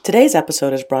Today's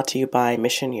episode is brought to you by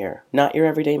Mission Year, not your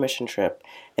everyday mission trip,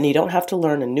 and you don't have to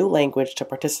learn a new language to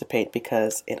participate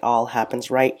because it all happens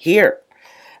right here.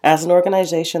 As an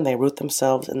organization, they root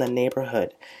themselves in the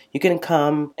neighborhood. You can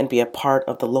come and be a part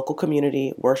of the local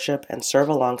community, worship, and serve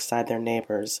alongside their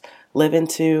neighbors. Live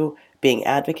into being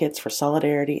advocates for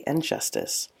solidarity and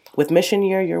justice. With Mission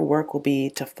Year, your work will be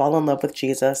to fall in love with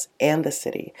Jesus and the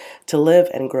city, to live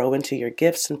and grow into your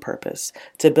gifts and purpose,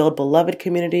 to build beloved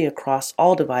community across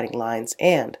all dividing lines,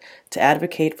 and to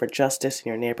advocate for justice in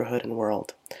your neighborhood and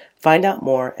world. Find out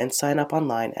more and sign up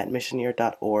online at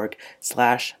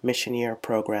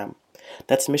missionyear.org/missionyearprogram.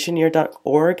 That's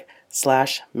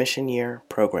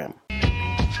missionyear.org/missionyearprogram.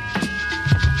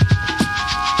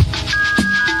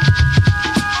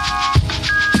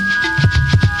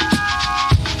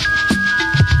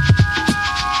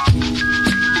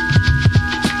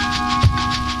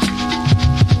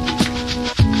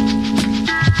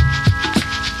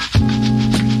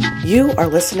 You are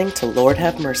listening to Lord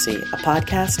Have Mercy, a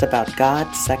podcast about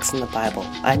God, sex, and the Bible.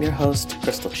 I'm your host,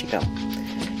 Crystal Chico.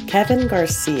 Kevin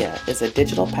Garcia is a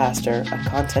digital pastor, a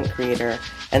content creator,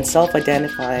 and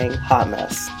self-identifying hot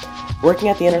mess. Working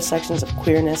at the intersections of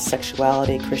queerness,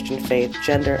 sexuality, Christian faith,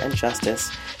 gender, and justice,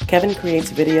 Kevin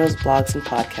creates videos, blogs, and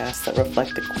podcasts that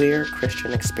reflect the queer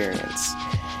Christian experience.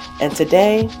 And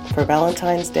today, for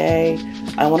Valentine's Day,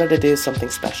 I wanted to do something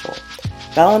special.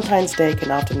 Valentine's Day can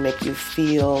often make you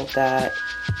feel that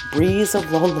breeze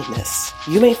of loneliness.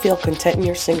 You may feel content in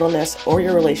your singleness or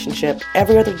your relationship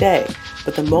every other day,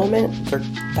 but the moment for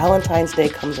Valentine's Day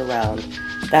comes around,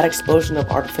 that explosion of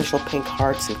artificial pink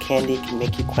hearts and candy can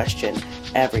make you question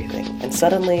everything. And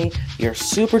suddenly, you're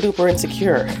super duper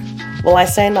insecure. Well, I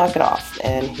say knock it off,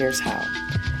 and here's how.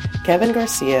 Kevin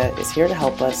Garcia is here to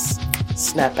help us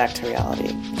snap back to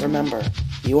reality. Remember,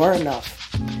 you are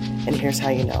enough, and here's how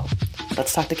you know.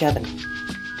 Let's talk to Kevin.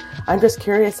 I'm just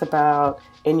curious about,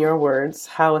 in your words,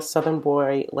 how a Southern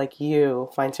boy like you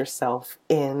finds yourself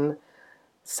in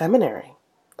seminary.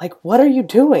 Like, what are you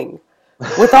doing?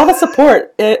 With all the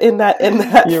support in that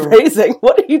phrasing,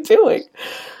 what are you doing?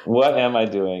 What am I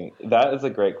doing? That is a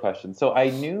great question. So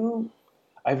I've known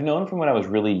from when I was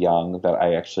really young that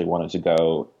I actually wanted to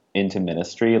go into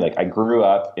ministry. Like, I grew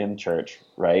up in church,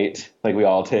 right? Like we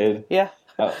all did. Yeah.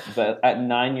 But at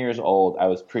 9 years old, I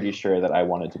was pretty sure that I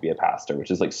wanted to be a pastor,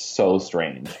 which is like so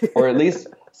strange, or at least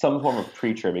some form of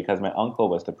preacher, because my uncle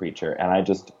was the preacher, and I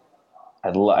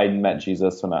met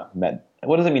Jesus when I met.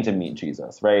 What does it mean to meet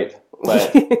Jesus, right?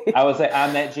 But I would say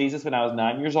I met Jesus when I was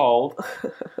 9 years old,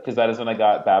 because that is when I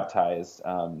got baptized,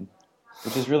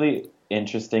 which is really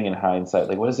interesting in hindsight.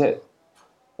 Like, what is it?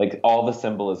 Like, all the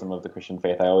symbolism of the Christian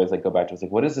faith, I always go back to. It's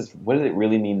like, what is this? What does it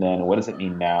really mean then? And what does it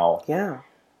mean now? Yeah.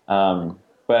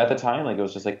 But at the time, it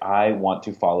was just I want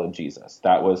to follow Jesus.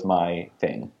 That was my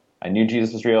thing. I knew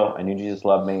Jesus was real. I knew Jesus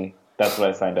loved me. That's what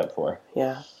I signed up for.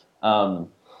 Yeah. And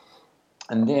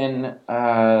then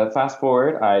fast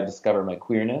forward, I discovered my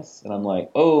queerness, and I'm like,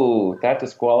 oh, that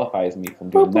disqualifies me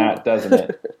from doing that, doesn't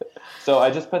it? So I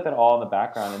just put that all in the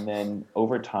background, and then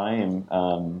over time,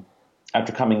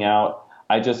 after coming out,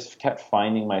 I just kept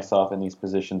finding myself in these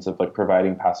positions of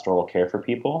providing pastoral care for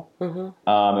people. Mm-hmm.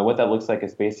 And what that looks like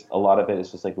is a lot of it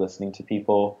is just listening to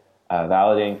people,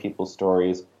 validating people's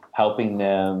stories, helping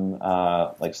them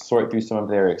sort through some of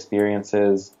their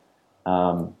experiences,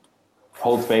 hold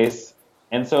space.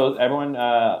 And so everyone,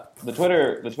 the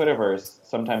Twitterverse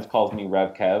sometimes calls me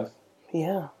Rev Kev.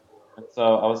 Yeah. And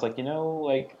so I was like, I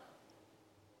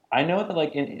know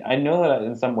that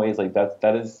in some ways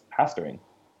that is pastoring.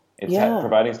 It's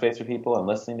providing space for people and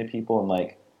listening to people and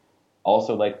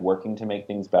also working to make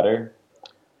things better.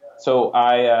 So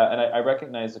I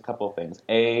recognize a couple of things.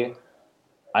 I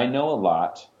know a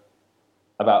lot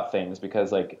about things because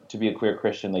to be a queer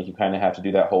Christian, you kind of have to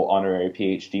do that whole honorary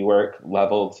PhD work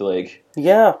level to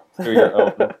through your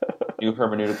own new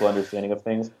hermeneutical understanding of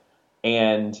things.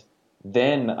 And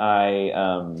then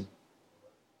I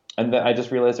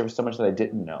just realized there was so much that I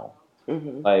didn't know.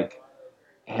 Mm-hmm.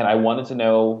 And I wanted to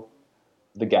know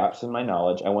the gaps in my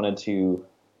knowledge. I wanted to,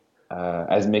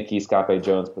 as Mickey Scape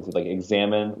Jones puts it,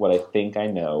 examine what I think I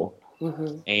know.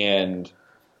 Mm-hmm. And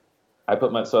I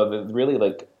put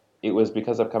it was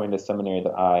because of coming to seminary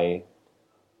that I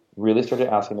really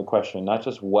started asking the question, not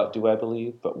just what do I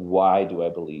believe, but why do I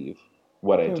believe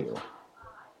what I do?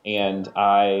 And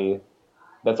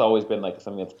that's always been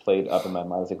something that's played up in my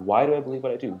mind. It's why do I believe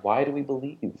what I do? Why do we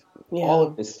believe all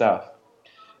of this stuff?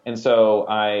 And so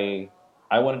I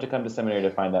wanted to come to seminary to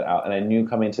find that out. And I knew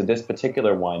coming to this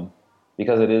particular one,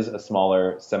 because it is a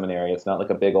smaller seminary, it's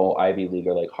not a big old Ivy League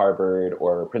or Harvard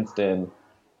or Princeton,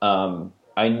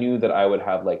 I knew that I would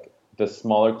have the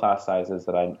smaller class sizes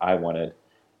that I wanted,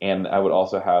 and I would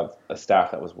also have a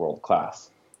staff that was world class.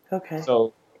 Okay.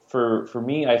 So for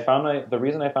me, the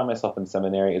reason I found myself in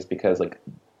seminary is because like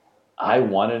I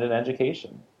wanted an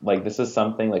education. Like this is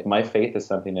something, like my faith is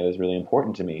something that is really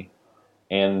important to me.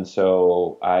 And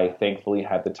so I thankfully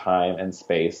had the time and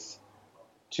space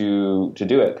to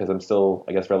do it because I'm still,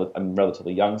 I guess, I'm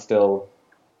relatively young still,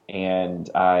 and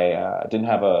I don't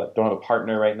have a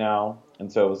partner right now.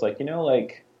 And so it was like,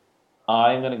 like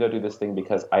I'm gonna go do this thing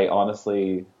because I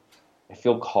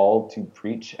feel called to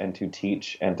preach and to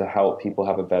teach and to help people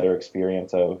have a better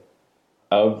experience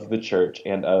of the church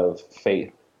and of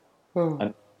faith.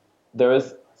 And there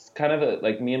was kind of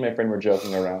like me and my friend were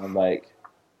joking around like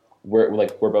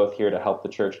we're both here to help the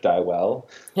church die well.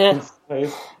 Yeah.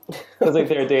 Because like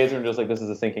there are days when we're just like, this is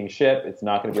a sinking ship. It's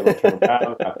not going to be able to turn around.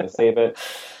 We're not going to save it.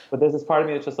 But there's this part of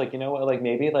me that's just like, you know what? Like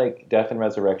maybe like death and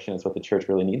resurrection is what the church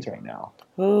really needs right now.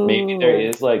 Ooh. Maybe there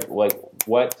is like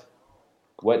what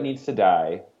needs to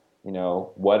die?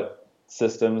 What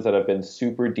systems that have been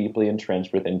super deeply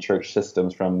entrenched within church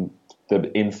systems from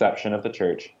the inception of the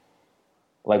church,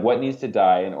 like what needs to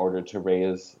die in order to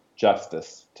raise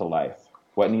justice to life?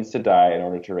 What needs to die in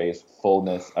order to raise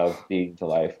fullness of being to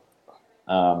life,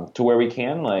 to where we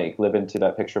can like live into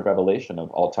that picture of Revelation of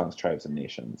all tongues, tribes, and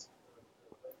nations.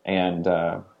 And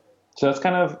so that's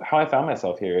kind of how I found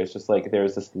myself here. It's just like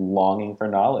there's this longing for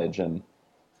knowledge, and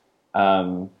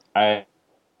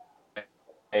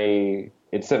it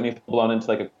sent me full blown into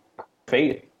like a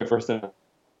faith. First, you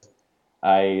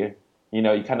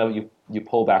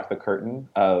pull back the curtain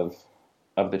of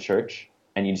the church,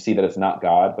 and you see that it's not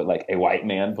God, but like a white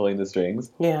man pulling the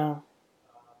strings. Yeah.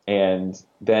 And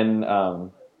then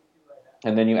you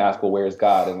ask, well, where's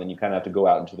God? And then you kind of have to go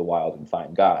out into the wild and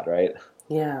find God, right?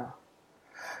 Yeah.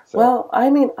 So. Well, I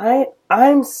mean, I'm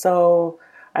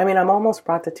almost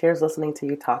brought to tears listening to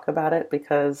you talk about it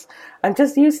because I'm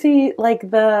just used to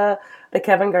like the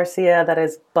Kevin Garcia that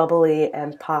is bubbly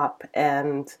and pop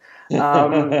and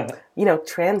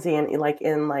transient, like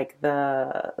in like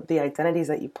the identities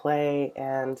that you play,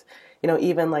 and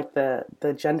even like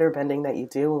the gender bending that you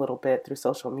do a little bit through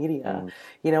social media.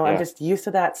 Yeah. I'm just used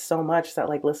to that so much that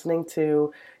like listening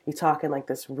to you talk in like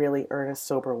this really earnest,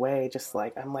 sober way, just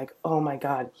like I'm like, oh my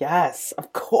God, yes,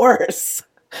 of course.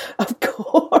 Of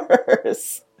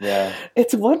course. Yeah.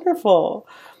 It's wonderful.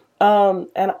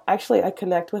 And actually I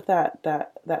connect with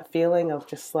that feeling of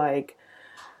just like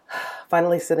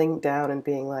finally sitting down and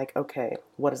being like, okay,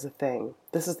 what is the thing?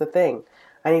 This is the thing.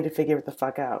 I need to figure it the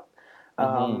fuck out.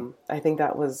 I think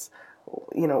that was,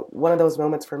 one of those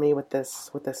moments for me with this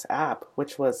app,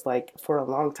 which was like for a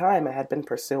long time I had been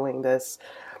pursuing this.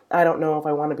 I don't know if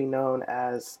I want to be known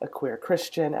as a queer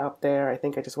Christian out there. I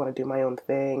think I just want to do my own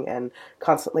thing, and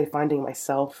constantly finding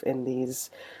myself in these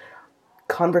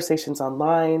conversations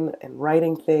online and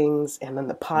writing things and then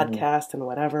the podcast and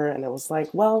whatever. And it was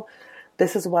like, well,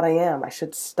 this is what I am. I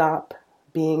should stop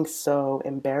being so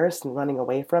embarrassed and running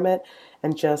away from it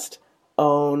and just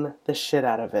own the shit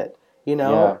out of it,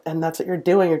 Yeah. And that's what you're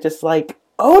doing. You're just like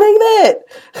owning it.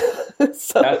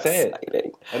 So that's exciting.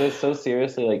 It. And it's so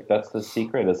seriously like that's the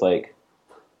secret. Is like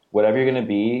whatever you're gonna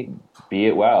be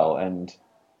it well. And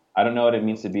I don't know what it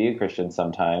means to be a Christian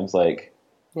sometimes. Like,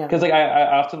 because like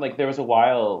I often like there was a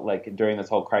while like during this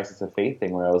whole crisis of faith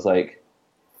thing where I was like,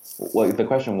 well, the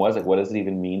question was like, what does it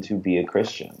even mean to be a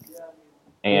Christian?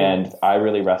 And I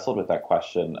really wrestled with that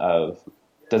question of,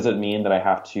 does it mean that I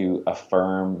have to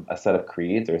affirm a set of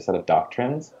creeds or a set of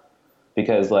doctrines?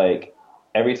 Because like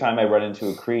every time I run into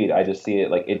a creed, I just see it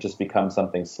like it just becomes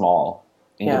something small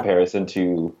in comparison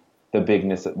to the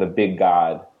bigness, the big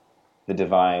God, the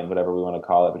divine, whatever we want to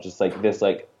call it. But just like this,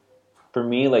 like for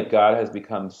me, like God has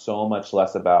become so much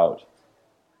less about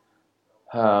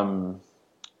a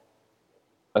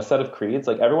set of creeds.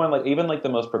 Like everyone, like even like the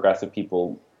most progressive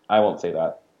people, I won't say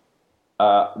that.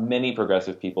 Many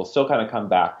progressive people still kind of come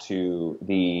back to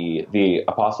the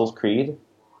Apostles' Creed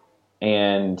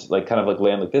and like kind of like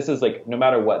land like this is like no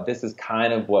matter what, this is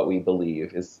kind of what we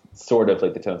believe is sort of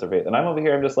like the tenets of faith. And I'm over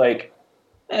here, I'm just like,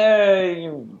 that's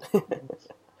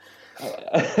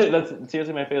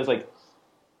seriously my favorite. Is like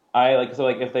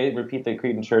if they repeat the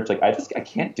creed in church, like I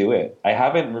can't do it. I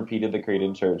haven't repeated the creed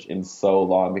in church in so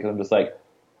long because I'm just like,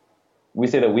 we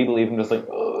say that we believe. I'm just like,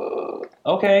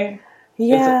 okay,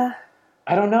 yeah.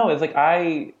 I don't know. It's like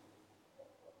I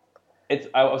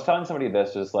was telling somebody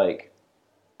this, just like,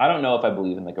 I don't know if I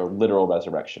believe in like a literal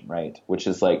resurrection, right? Which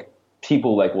is like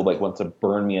people like will like want to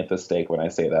burn me at the stake when I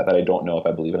say that I don't know if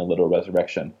I believe in a literal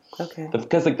resurrection. Okay.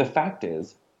 Because like the fact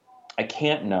is, I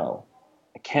cannot know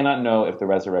if the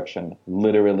resurrection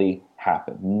literally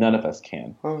happened. None of us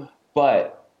can.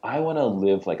 but I want to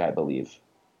live like I believe,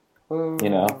 you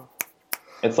Mm. know?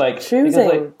 It's like, because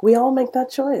like, Choosing. We all make that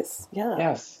choice. Yeah.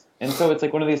 yes. And so it's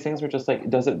like one of these things where just like,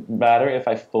 does it matter if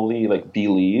I fully like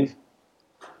believe?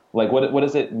 Like, what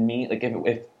does it mean? Like,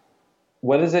 if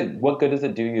what good does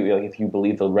it do you, like, if you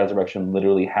believe the resurrection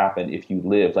literally happened, if you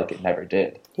live like it never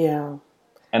did? Yeah.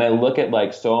 And I look at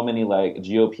like so many like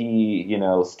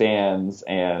GOP, stands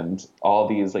and all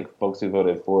these like folks who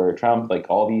voted for Trump, like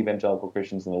all the evangelical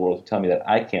Christians in the world who tell me that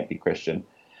I can't be Christian.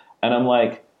 And I'm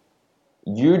like,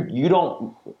 you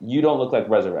don't look like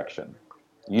resurrection.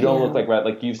 You don't look Yeah.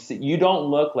 like you don't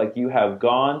look like you have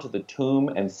gone to the tomb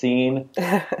and seen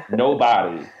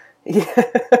nobody. Yeah.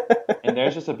 And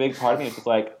there's just a big part of me. It's just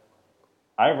like,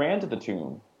 I ran to the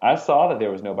tomb. I saw that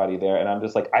there was nobody there, and I'm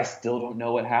just like, I still don't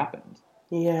know what happened.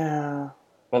 Yeah.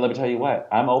 But let me tell you what,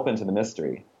 I'm open to the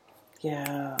mystery.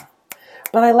 Yeah.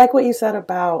 But I like what you said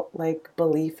about like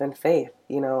belief and faith,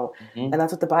 Mm-hmm. and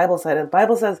that's what the Bible said. And the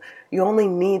Bible says you only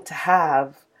need to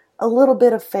have a little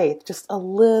bit of faith, just a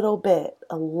little bit,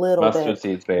 a little Mustard bit.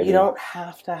 seeds, You baby. don't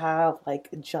have to have like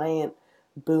giant,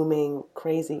 booming,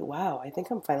 crazy. Wow, I think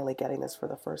I'm finally getting this for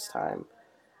the first time.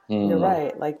 You're Mm.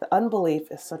 right. Like the unbelief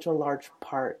is such a large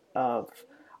part of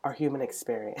our human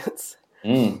experience.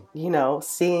 Mm.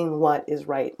 Seeing what is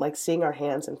right, like seeing our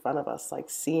hands in front of us, like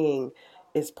seeing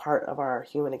is part of our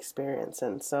human experience.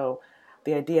 And so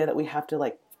the idea that we have to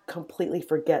like completely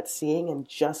forget seeing and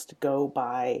just go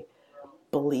by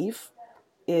belief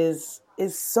is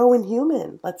so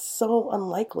inhuman. That's so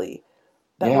unlikely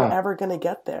that we're Yeah. ever going to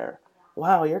get there.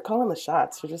 Wow, you're calling the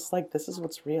shots. You're just like, this is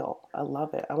what's real. I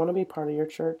love it. I want to be part of your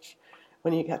church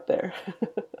when you get there.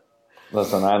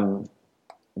 Listen,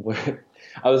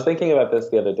 I was thinking about this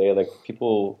the other day. Like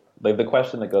people, like the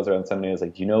question that goes around seminary is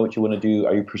like, do you know what you want to do?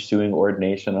 Are you pursuing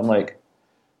ordination? I'm like,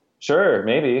 sure,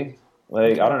 maybe.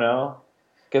 Like, I Okay. don't know.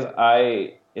 Because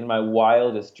in my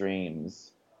wildest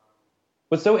dreams,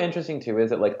 what's so interesting too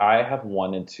is that like I have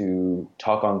wanted to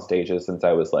talk on stages since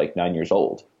I was like 9 years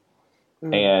old.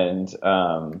 Mm. And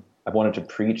I've wanted to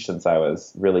preach since I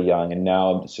was really young. And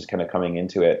now I'm just kind of coming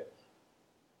into it.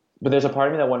 But there's a part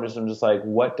of me that wonders, I'm just like, I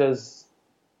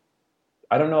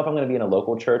don't know if I'm going to be in a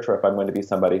local church or if I'm going to be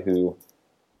somebody who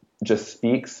just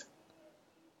speaks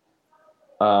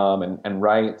and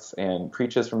writes and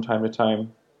preaches from time to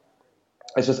time.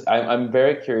 It's just I'm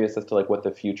very curious as to like what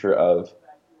the future of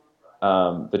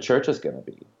the church is going to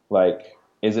be. Like,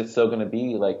 is it still going to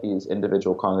be like these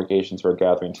individual congregations who are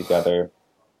gathering together,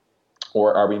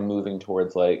 or are we moving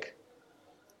towards like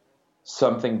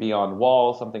something beyond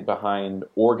walls, something behind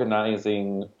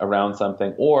organizing around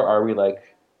something, or are we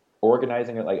like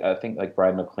organizing it like I think like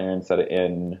Brian McLaren said it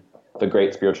in The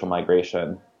Great Spiritual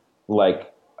Migration,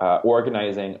 like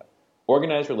organized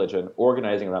religion,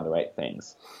 organizing around the right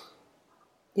things.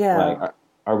 Like, Yeah.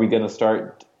 are we going to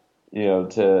start,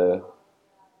 to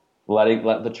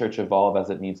let the church evolve as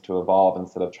it needs to evolve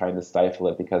instead of trying to stifle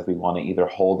it because we want to either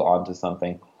hold on to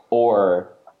something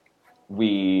or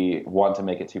we want to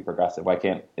make it too progressive? Why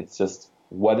can't it's just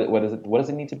what is it? What does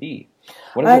it need to be?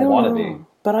 What does I it don't want to be? know.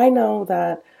 But I know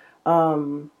that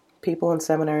people in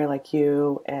seminary like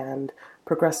you and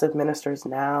progressive ministers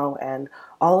now and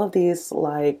all of these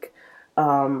like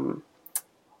um,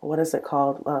 what is it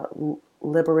called,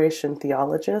 liberation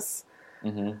theologists,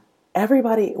 Mm-hmm.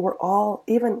 everybody, we're all,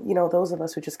 even those of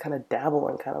us who just kind of dabble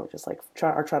and kind of just like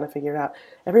are trying to figure it out,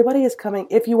 everybody is coming,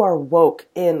 if you are woke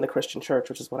in the Christian church,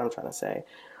 which is what I'm trying to say,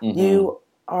 Mm-hmm.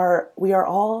 we are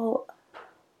all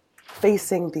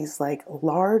facing these like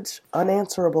large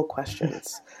unanswerable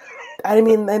questions. I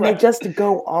mean, and they Right. just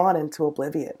go on into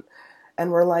oblivion.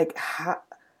 And we're like,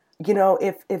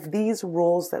 if these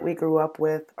rules that we grew up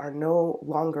with are no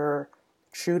longer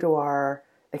true to our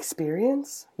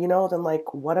experience, then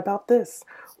like, what about this?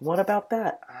 What about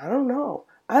that? I don't know.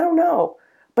 I don't know.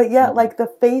 But yet, Mm-hmm. like, the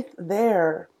faith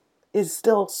there is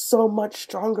still so much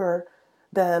stronger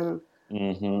than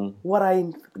Mm-hmm. what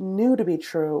I knew to be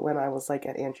true when I was like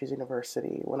at Andrews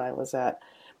University, when I was at,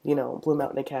 Blue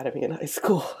Mountain Academy in high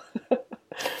school.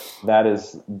 That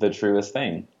is the truest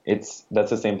thing. That's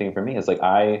the same thing for me. It's like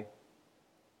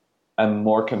I'm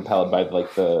more compelled by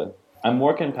like the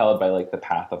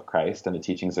path of Christ and the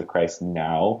teachings of Christ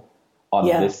now on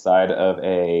Yeah. this side of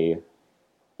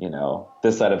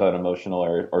this side of an emotional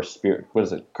or spirit. What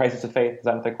is it? Crisis of faith? Is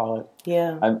that what they call it?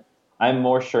 Yeah. I'm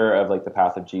more sure of like the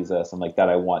path of Jesus and like that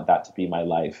I want that to be my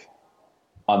life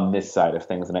on this side of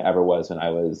things than I ever was when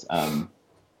I was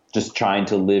just trying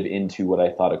to live into what I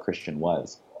thought a Christian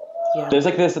was. Yeah. There's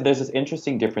this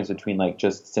interesting difference between like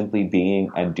just simply being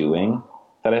and doing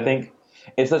that I think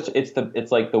it's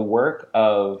like the work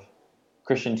of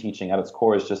Christian teaching at its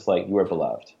core is just like, you are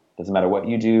beloved. Doesn't matter what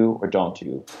you do or don't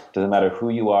do. Doesn't matter who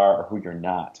you are or who you're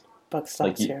not. Buck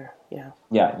stops here. Yeah.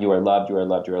 Yeah, you are loved, you are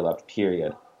loved, you are loved,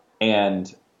 period.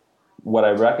 And what I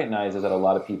recognize is that a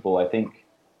lot of people, I think,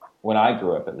 when I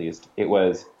grew up at least, it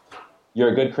was, you're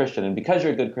a good Christian, and because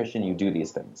you're a good Christian, you do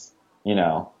these things. You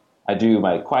know, I do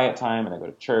my quiet time, and I go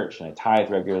to church, and I tithe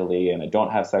regularly, and I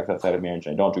don't have sex outside of marriage,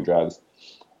 and I don't do drugs.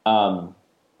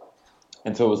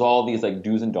 And so it was all these like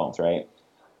do's and don'ts, right?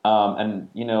 And,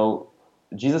 you know,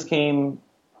 Jesus came,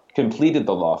 completed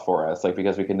the law for us, like,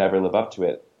 because we could never live up to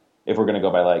it if we're going to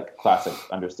go by like classic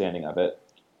understanding of it.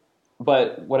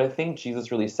 But what I think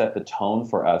Jesus really set the tone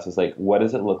for us is like, what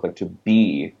does it look like to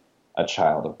be a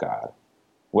child of God?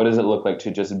 What does it look like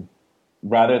to just,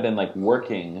 rather than like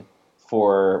working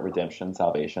for redemption,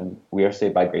 salvation, we are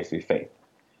saved by grace through faith.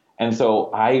 And so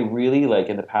I really, like,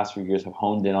 in the past few years have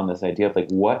honed in on this idea of like,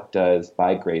 what does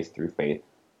by grace through faith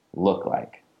look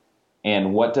like?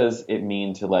 And what does it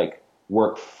mean to like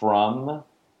work from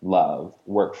love,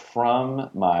 work from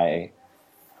my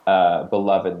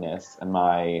belovedness and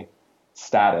my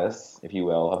status, if you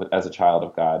will, as a child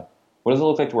of God? What does it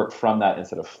look like to work from that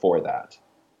instead of for that?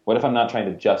 What if I'm not trying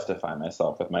to justify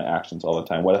myself with my actions all the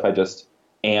time? What if I just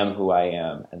am who I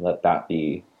am and let that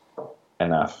be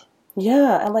enough?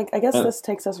 Yeah, and like, I guess this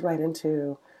takes us right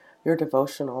into your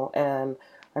devotional, and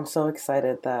I'm so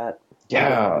excited that you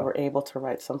were able to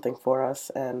write something for us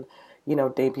and, you know,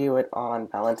 debut it on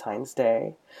Valentine's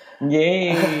Day.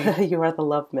 Yay! You are the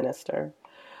love minister.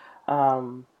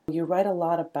 You write a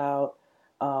lot about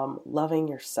loving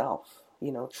yourself,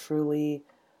 you know, truly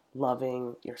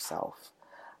loving yourself.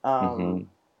 And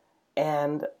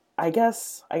I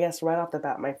guess right off the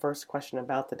bat, my first question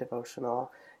about the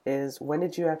devotional is, when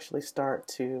did you actually start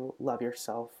to love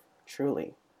yourself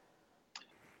truly?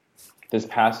 This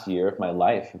past year of my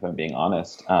life, if I'm being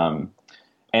honest. And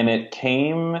it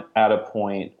came at a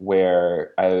point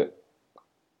where I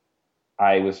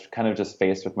was kind of just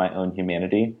faced with my own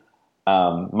humanity.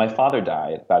 My father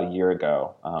died about a year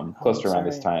ago, close to around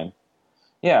this time.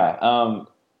 Yeah.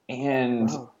 And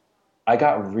wow. I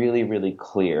got really, really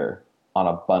clear on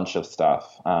a bunch of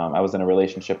stuff. I was in a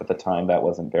relationship at the time that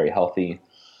wasn't very healthy.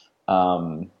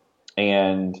 And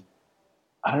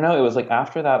I don't know, it was like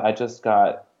after that, I just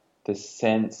got this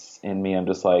sense in me. I'm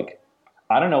just like,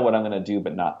 I don't know what I'm going to do,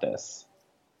 but not this.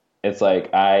 It's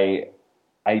like, I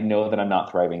know that I'm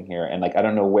not thriving here, and like, I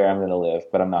don't know where I'm going to live,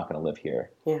 but I'm not going to live here.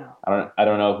 Yeah. I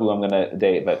don't know who I'm going to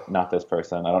date, but not this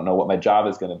person. I don't know what my job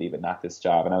is going to be, but not this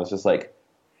job. And I was just like,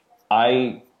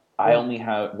 I only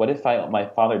have, what if my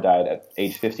father died at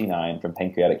age 59 from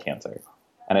pancreatic cancer?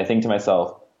 And I think to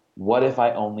myself, what if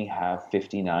I only have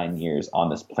 59 years on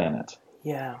this planet?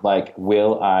 Yeah. Like,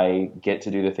 will I get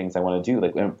to do the things I want to do?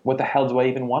 Like, what the hell do I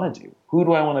even want to do? Who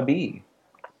do I want to be?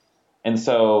 And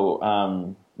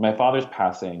so, my father's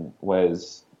passing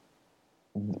was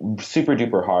super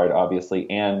duper hard, obviously.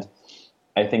 And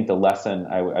I think the lesson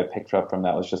I picked up from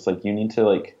that was just like, you need to,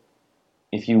 like,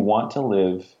 if you want to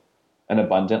live an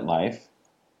abundant life,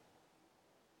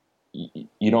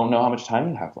 you don't know how much time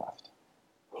you have left.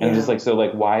 And it's just like, so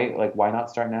like, why not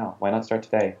start now? Why not start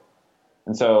today?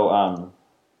 And so,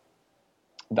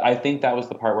 I think that was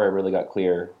the part where I really got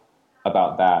clear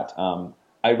about that.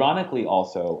 Ironically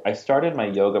also, I started my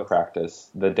yoga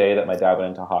practice the day that my dad went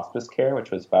into hospice care,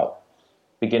 which was about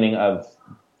beginning of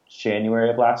January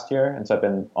of last year. And so I've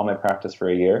been on my practice for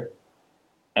a year.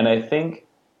 And I think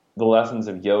the lessons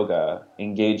of yoga,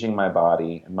 engaging my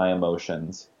body and my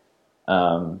emotions,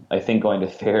 I think going to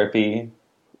therapy,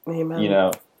 Amen. You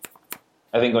know,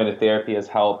 I think going to therapy has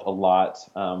helped a lot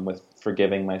with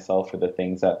forgiving myself for the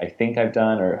things that I think I've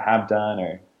done or have done,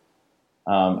 or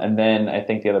and then I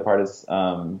think the other part is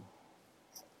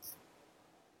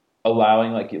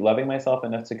allowing, like, loving myself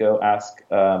enough to go ask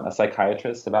a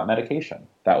psychiatrist about medication.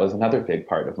 That was another big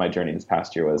part of my journey this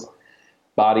past year, was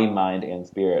body, mind, and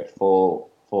spirit, full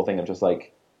thing of just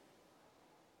like,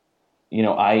 you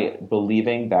know, I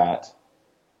believing that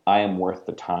I am worth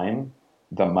the time,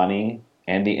 the money,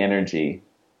 and the energy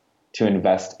to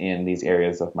invest in these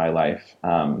areas of my life.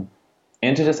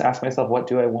 And to just ask myself, what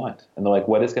do I want? And like,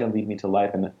 what is going to lead me to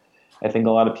life? And I think a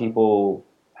lot of people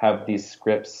have these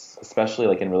scripts, especially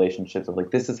like in relationships, of like,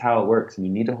 this is how it works. And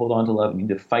you need to hold on to love. You need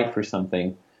to fight for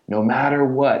something no matter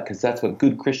what, because that's what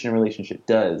good Christian relationship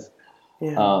does.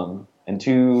 Yeah. And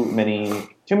too many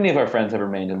of our friends have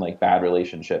remained in like bad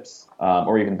relationships,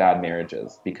 or even bad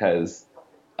marriages, because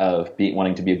of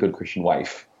wanting to be a good Christian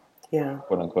wife,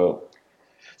 quote unquote.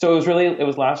 So it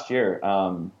was last year.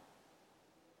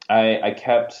 I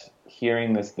kept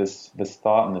hearing this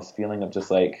thought and this feeling of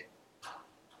just like,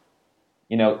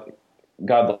 you know,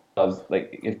 God loves,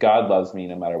 like, if God loves me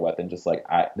no matter what, then just like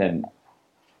then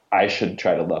I should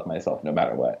try to love myself no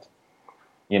matter what.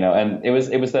 And it was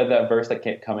that verse that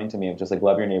kept coming to me of just like,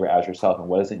 love your neighbor as yourself. And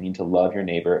what does it mean to love your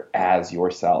neighbor as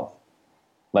yourself?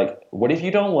 Like, what if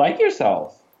you don't like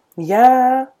yourself?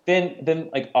 Yeah. Then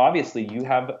like, obviously you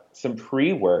have some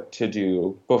pre-work to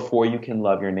do before you can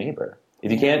love your neighbor.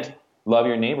 If you can't love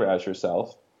your neighbor as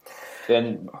yourself,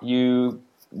 then you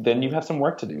have some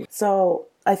work to do. So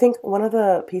I think one of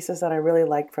the pieces that I really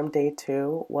liked from day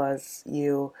 2 was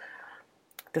you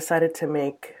decided to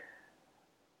make,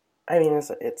 I mean,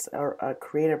 it's a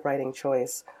creative writing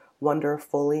choice,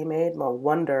 wonderfully made. Well,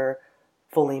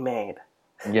 wonderfully made.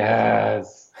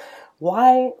 Yes.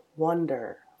 Why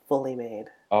wonderfully made?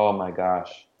 Oh my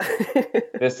gosh.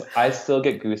 I still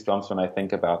get goosebumps when I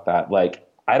think about that. Like,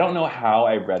 I don't know how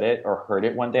I read it or heard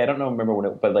it one day. I don't remember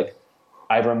when but like,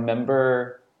 I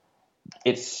remember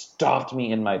it stopped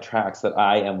me in my tracks that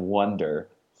I am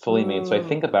wonderfully made. So I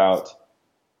think about,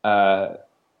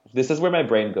 this is where my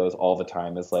brain goes all the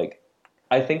time, is like,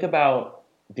 I think about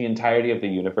the entirety of the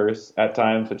universe at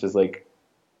times, which is like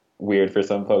weird for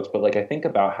some folks, but like, I think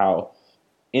about how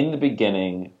in the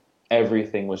beginning,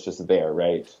 everything was just there,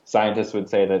 right? Scientists would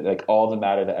say that like all the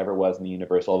matter that ever was in the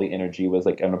universe, all the energy was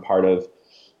like a part of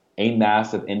a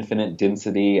mass of infinite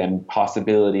density and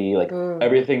possibility. Like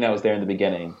everything that was there in the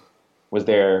beginning was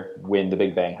there when the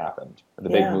Big Bang happened, or the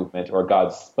big movement, or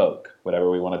God spoke, whatever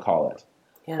we want to call it.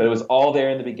 Yeah. But it was all there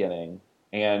in the beginning.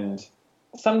 And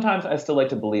sometimes I still like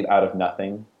to believe out of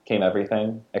nothing came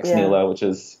everything, ex nihilo, which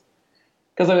is,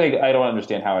 because I don't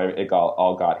understand how it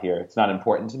all got here. It's not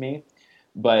important to me.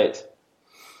 But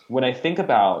when I think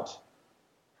about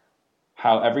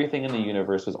how everything in the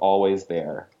universe was always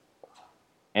there,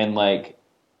 and like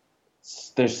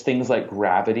there's things like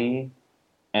gravity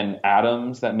and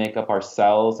atoms that make up our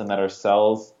cells, and that our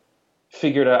cells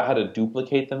figured out how to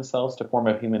duplicate themselves to form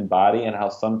a human body, and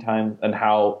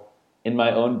how in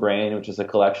my own brain, which is a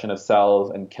collection of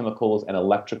cells and chemicals and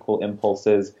electrical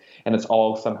impulses, and it's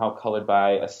all somehow colored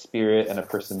by a spirit and a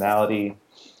personality.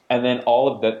 And then all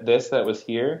of this that was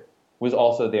here was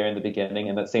also there in the beginning,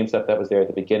 and that same stuff that was there at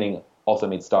the beginning also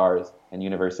made stars and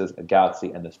universes, a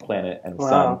galaxy, and this planet and the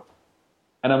sun.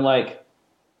 And I'm like,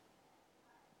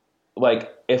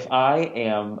 if I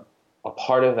am a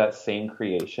part of that same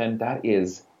creation, that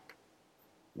is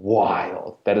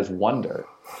wild. That is wonder.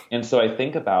 And so I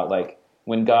think about like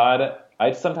when God,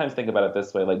 I sometimes think about it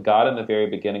this way, like God in the very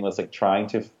beginning was like trying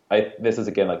to, this is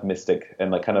again like mystic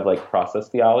and like kind of like process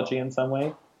theology in some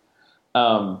way.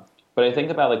 But I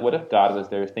think about like, what if God was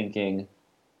there thinking,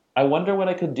 I wonder what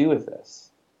I could do with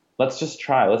this. Let's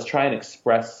try and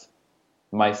express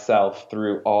myself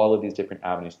through all of these different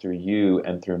avenues, through you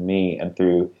and through me and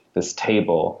through this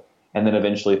table, and then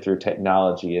eventually through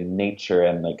technology and nature.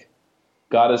 And like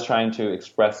God is trying to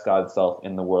express God's self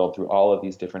in the world through all of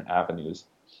these different avenues.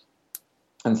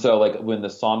 And so like when the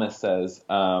psalmist says,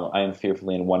 I am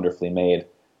fearfully and wonderfully made,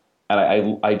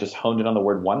 and I just honed in on the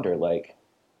word wonder, like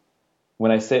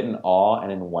when I sit in awe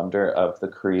and in wonder of the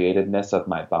createdness of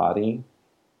my body,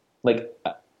 like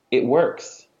it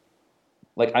works.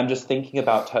 Like I'm just thinking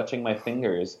about touching my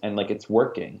fingers and like it's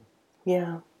working.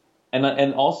 Yeah.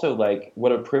 And also like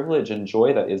what a privilege and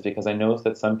joy that is, because I know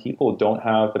that some people don't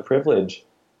have the privilege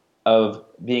of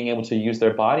being able to use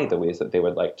their body the ways that they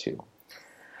would like to.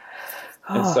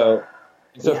 And so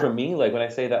for me, like when I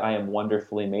say that I am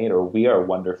wonderfully made, or we are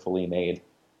wonderfully made,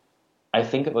 I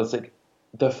think it was like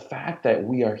the fact that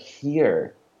we are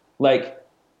here, like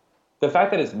the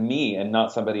fact that it's me and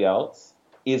not somebody else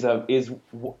is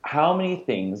how many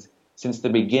things since the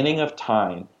beginning of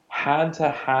time had to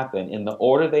happen in the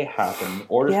order they happened, in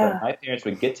order that my parents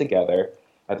would get together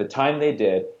at the time they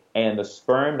did, and the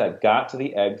sperm that got to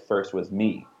the egg first was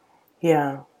me.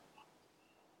 Yeah.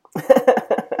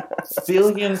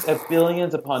 Billions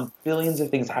upon billions of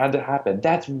things had to happen.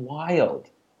 That's wild.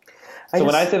 So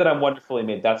when I say that I'm wonderfully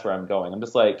made, that's where I'm going. I'm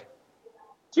just like,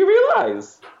 do you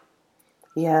realize?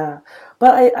 Yeah.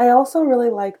 But I also really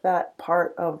like that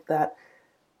part of that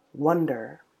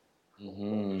wonder.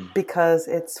 Mm-hmm. Because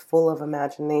it's full of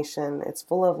imagination. It's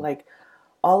full of like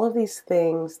all of these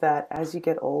things that as you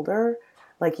get older,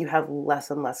 like you have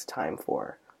less and less time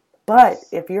for. But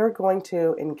if you're going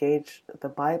to engage the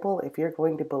Bible, if you're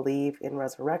going to believe in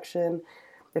resurrection,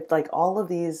 if like all of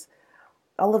these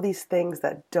things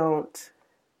that don't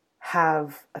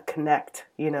have a connect,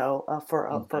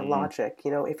 for logic,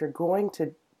 if you're going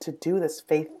to do this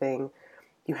faith thing,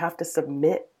 you have to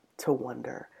submit to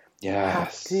wonder.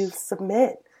 Yes. You have to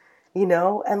submit,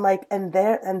 and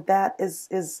that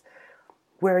is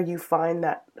where you find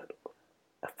that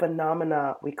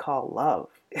phenomena we call love.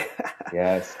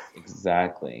 Yes,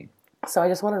 exactly. So I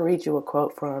just want to read you a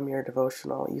quote from your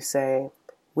devotional. You say,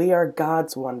 "We are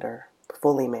God's wonder,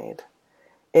 fully made,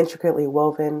 intricately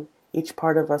woven, each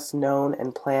part of us known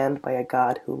and planned by a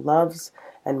God who loves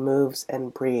and moves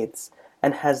and breathes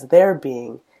and has their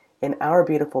being in our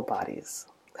beautiful bodies.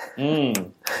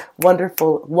 Wonder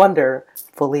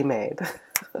fully made."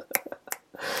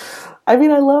 I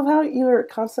mean, I love how you're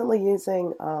constantly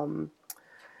using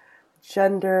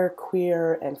gender,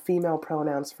 queer, and female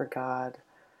pronouns for God,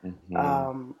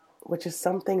 which is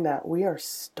something that we are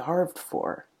starved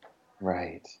for.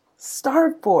 Right.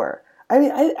 Starved for. I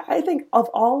mean, I think of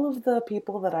all of the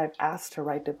people that I've asked to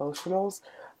write devotionals,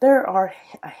 there are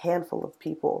a handful of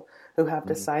people who have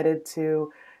decided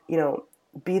to,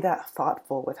 be that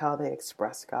thoughtful with how they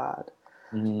express God.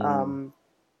 And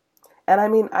I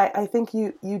mean, I think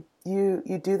you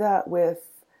do that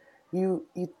with, you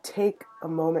take a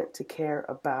moment to care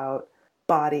about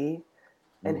body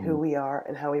and who we are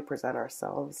and how we present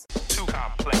ourselves. Too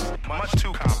complex, much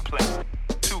too complex,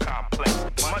 too complex,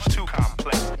 much too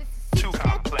complex, too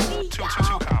complex, too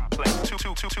complex,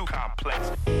 too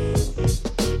complex.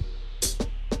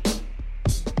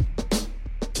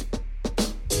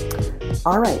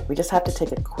 All right, we just have to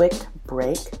take a quick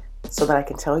break so that I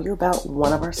can tell you about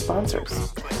one of our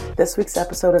sponsors. This week's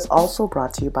episode is also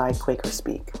brought to you by Quaker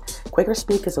Speak. Quaker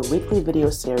Speak is a weekly video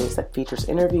series that features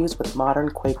interviews with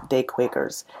modern day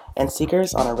Quakers and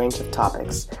seekers on a range of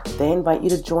topics. They invite you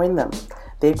to join them.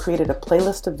 They've created a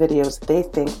playlist of videos they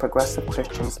think progressive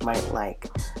Christians might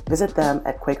like. Visit them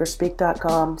at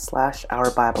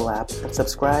quakerspeak.com/ourbibleapp and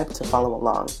subscribe to follow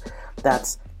along.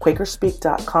 That's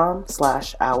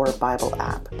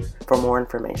quakerspeak.com/ourbibleapp for more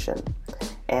information.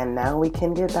 And now we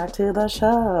can get back to the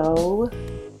show.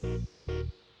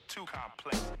 Too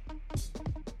complex.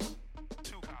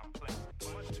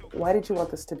 Why did you want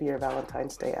this to be your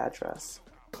Valentine's Day address?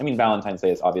 I mean, Valentine's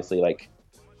Day is obviously like,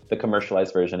 the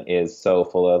commercialized version is so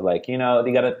full of like, you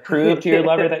gotta prove to your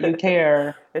lover that you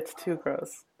care. It's too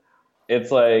gross.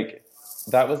 It's like,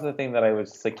 that was the thing that I would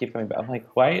just like keep coming back. I'm like,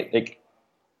 why? Like,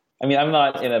 I mean, I'm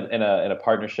not in a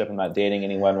partnership. I'm not dating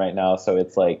anyone right now, so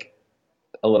it's like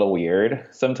a little weird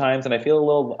sometimes, and I feel a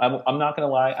little. I'm not gonna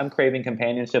lie. I'm craving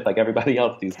companionship like everybody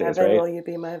else these days, right? Will you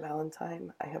be my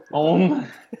Valentine? I hope.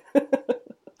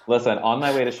 Listen, on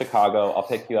my way to Chicago, I'll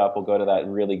pick you up. We'll go to that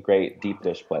really great deep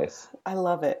dish place. I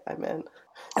love it. I'm in.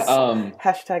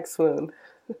 Hashtag swoon.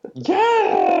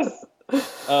 Yes.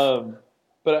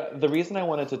 But the reason I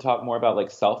wanted to talk more about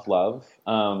like self-love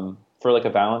for like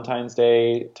a Valentine's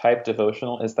Day type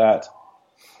devotional is that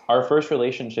our first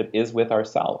relationship is with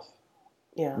ourselves.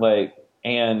 Yeah. Like,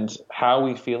 and how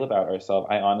we feel about ourselves,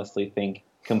 I honestly think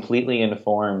completely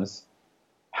informs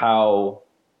how.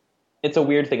 It's a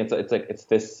weird thing. It's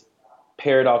this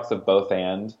paradox of both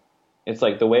and. It's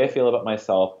like the way I feel about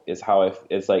myself is how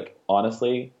it's like,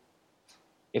 honestly,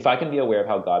 if I can be aware of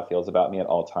how God feels about me at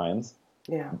all times,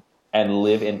 and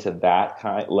live into that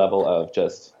kind level of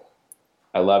just,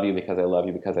 I love you because I love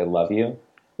you because I love you.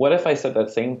 What if I said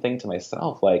that same thing to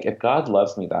myself? Like, if God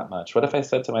loves me that much, what if I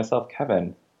said to myself,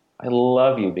 Kevin, I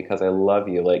love you because I love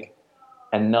you, like,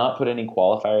 and not put any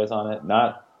qualifiers on it,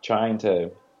 not trying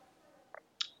to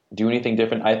do anything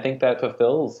different. I think that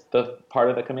fulfills the part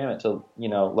of the commandment to,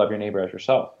 love your neighbor as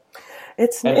yourself.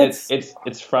 It's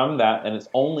from that, and it's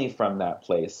only from that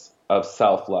place of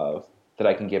self-love that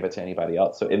I can give it to anybody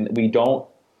else. So we don't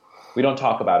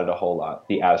talk about it a whole lot,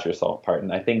 the as yourself part.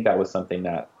 And I think that was something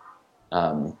that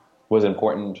was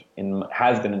important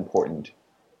has been important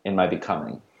in my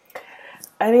becoming.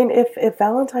 I mean, if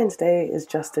Valentine's Day is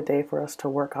just a day for us to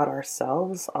work on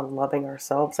ourselves, on loving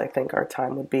ourselves, I think our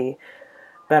time would be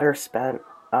better spent.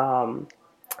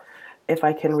 If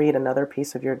I can read another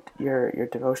piece of your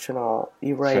devotional,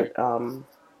 you write, Sure.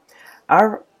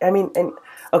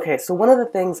 So one of the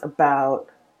things about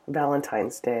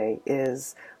Valentine's Day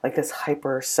is like this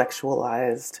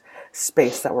hyper-sexualized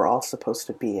space that we're all supposed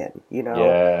to be in,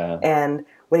 Yeah. And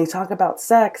when you talk about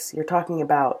sex, you're talking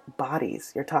about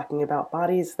bodies. You're talking about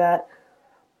bodies that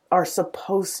are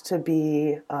supposed to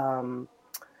be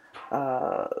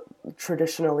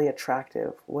traditionally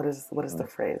attractive. What is the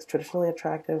phrase? Traditionally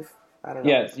attractive? I don't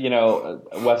know. Yeah, it's,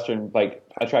 Western, like,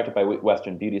 attracted by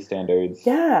Western beauty standards.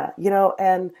 Yeah,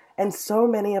 and so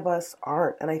many of us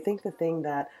aren't. And I think the thing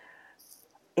that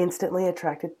instantly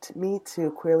attracted me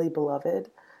to Queerly Beloved,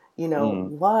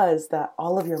 was that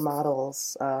all of your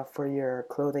models for your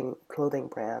clothing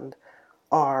brand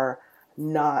are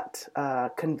not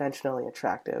conventionally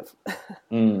attractive.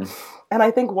 And I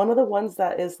think one of the ones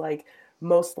that is like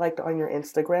most liked on your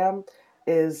Instagram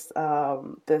is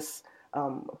this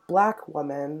Black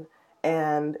woman,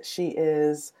 and she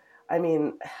is, I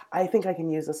mean, I think I can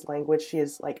use this language. She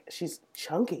is like, she's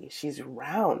chunky, she's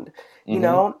round, you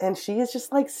know, and she is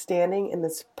just like standing in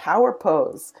this power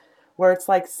pose where it's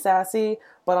like sassy,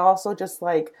 but also just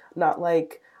like not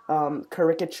like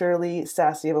caricaturely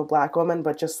sassy of a Black woman,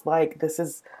 but just like this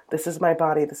is my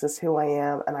body, this is who I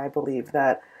am, and I believe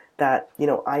that you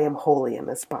know, I am holy in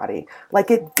this body. Like,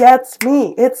 it gets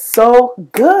me. It's so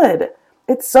good.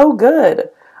 It's so good.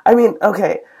 I mean,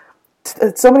 okay,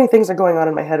 so many things are going on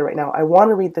in my head right now. I want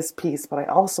to read this piece, but I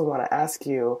also want to ask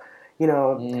you, you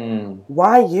know,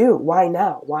 why you? Why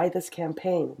now? Why this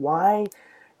campaign? Why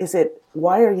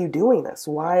are you doing this?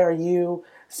 Why are you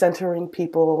centering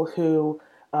people who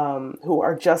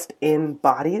are just in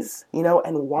bodies, you know,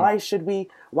 and why should we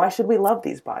love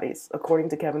these bodies, according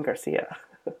to Kevin Garcia?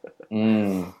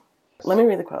 Let me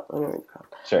read the quote.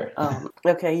 Sure.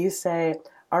 Okay, you say,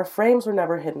 our frames were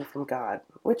never hidden from God,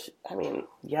 which, I mean,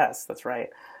 yes, that's right.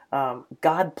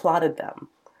 God plotted them.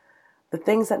 The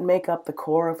things that make up the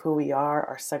core of who we are,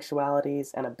 our sexualities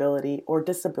and ability or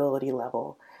disability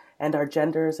level, and our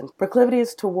genders and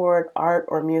proclivities toward art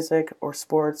or music or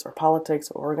sports or politics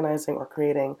or organizing or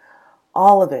creating,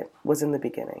 all of it was in the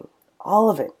beginning. All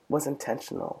of it was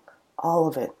intentional. All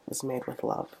of it was made with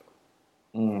love.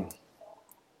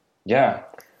 Yeah.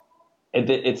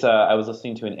 It's I was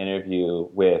listening to an interview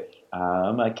with,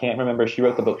 I can't remember, she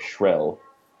wrote the book Shrill.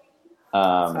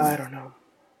 I don't know.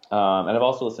 And I've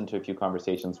also listened to a few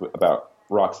conversations about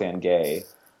Roxane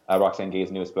Gay's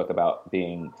newest book about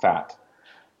being fat.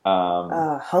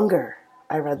 Hunger.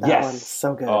 I read that one.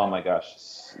 So good. Oh my gosh.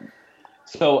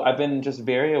 So I've been just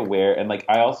very aware, and like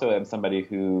I also am somebody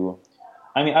who,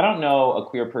 I mean, I don't know a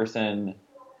queer person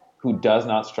who does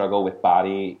not struggle with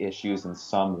body issues in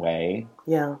some way.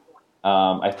 Yeah.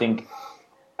 I think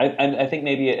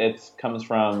maybe it comes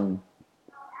from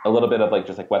a little bit of like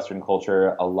just like Western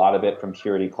culture, a lot of it from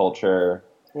purity culture.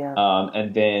 Yeah.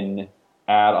 And then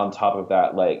add on top of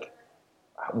that, like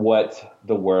what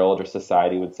the world or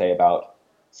society would say about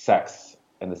sex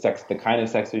and the kind of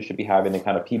sex we should be having, the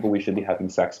kind of people we should be having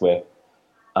sex with.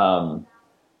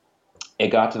 It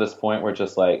got to this point where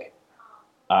just like,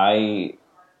 I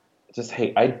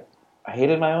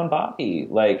hated my own body.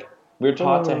 Like, we're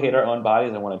taught to hate our own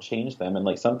bodies and want to change them. And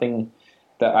like something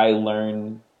that I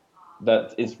learned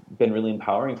that has been really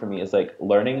empowering for me is like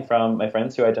learning from my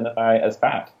friends who identify as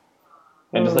fat.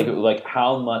 And just like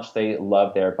how much they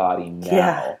love their body now.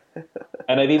 Yeah.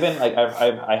 And I've even like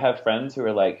I have friends who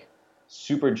are like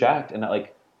super jacked, and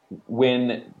like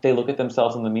when they look at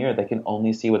themselves in the mirror, they can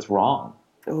only see what's wrong.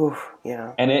 Oof,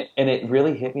 yeah. And it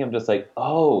really hit me. I'm just like,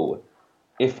 oh,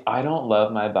 if I don't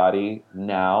love my body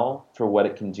now for what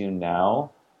it can do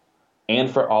now, and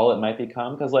for all it might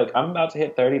become, because like I'm about to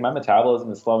hit 30, my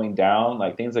metabolism is slowing down.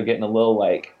 Like things are getting a little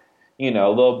like, you know,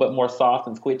 a little bit more soft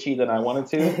and squishy than I wanted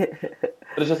to.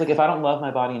 But it's just like, if I don't love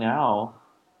my body now,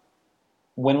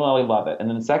 when will I love it? And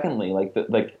then secondly, like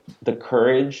the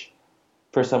courage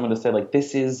for someone to say like,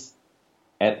 this is,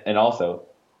 and also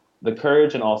the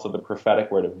courage and also the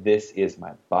prophetic word of this is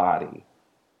my body.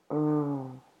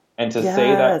 And to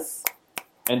say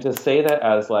that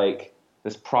as like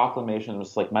this proclamation,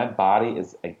 was like, my body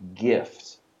is a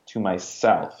gift to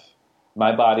myself.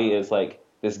 My body is like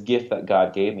this gift that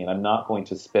God gave me, and I'm not going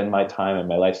to spend my time and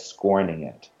my life scorning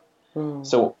it.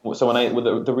 So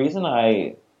the reason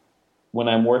when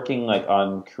I'm working like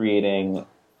on creating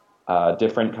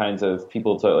different kinds of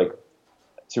people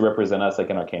to represent us like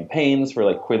in our campaigns for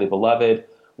like Queerly Beloved,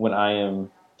 when I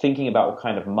am thinking about what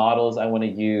kind of models I want to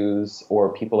use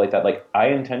or people like that, like I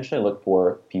intentionally look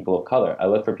for people of color. I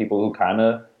look for people who kind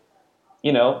of,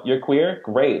 you know, you're queer,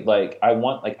 great. Like I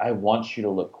want you to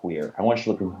look queer. I want you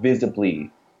to look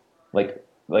visibly like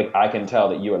I can tell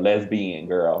that you're a lesbian,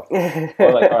 girl.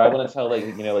 or I want to tell like,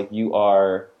 you know, like you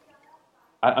are.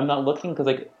 I'm not looking because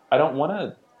like I don't want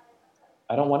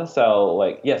to sell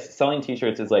like, yes, selling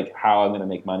T-shirts is like how I'm going to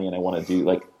make money, and I want to do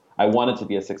like I want it to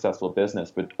be a successful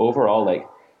business. But overall, like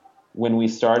when we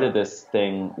started this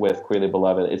thing with Queerly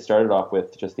Beloved, it started off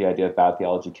with just the idea of bad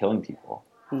theology killing people.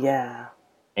 Yeah.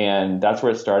 And that's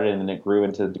where it started, and then it grew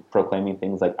into proclaiming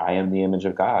things like I am the image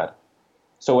of God.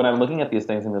 So when I'm looking at these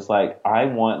things, I'm just like, I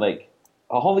want, like,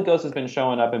 a Holy Ghost has been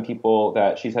showing up in people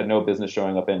that she's had no business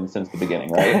showing up in since the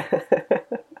beginning, right?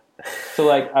 So,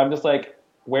 like, I'm just like,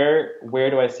 where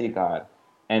do I see God?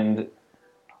 And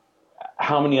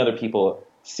how many other people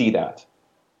see that?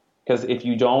 Because if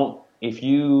you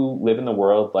live in the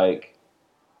world, like,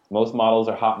 most models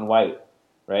are hot and white,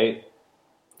 right?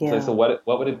 Yeah. So what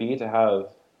would it be to have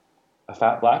a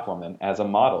fat black woman as a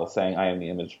model saying, I am the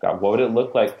image of God? What would it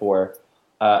look like for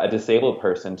a disabled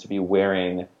person to be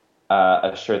wearing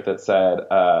a shirt that said,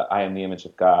 I am the image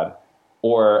of God.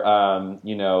 Or,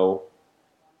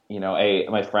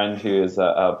 my friend who is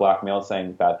a black male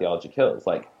saying bad theology kills.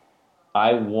 Like,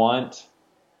 I want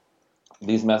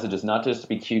these messages not just to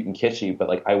be cute and kitschy, but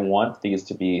like I want these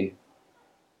to be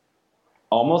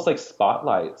almost like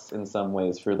spotlights in some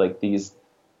ways for like these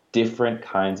different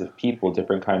kinds of people,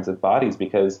 different kinds of bodies,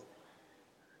 because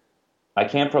I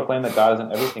can't proclaim that God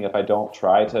isn't everything if I don't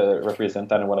try to represent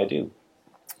that in what I do.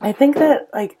 I think that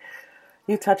like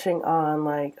you touching on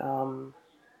like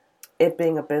it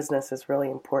being a business is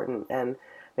really important, and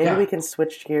maybe we can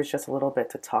switch gears just a little bit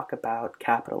to talk about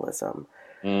capitalism.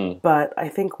 But I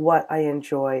think what I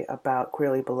enjoy about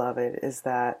Queerly Beloved is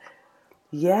that,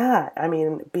 I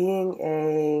mean, being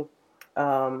a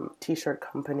t-shirt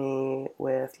company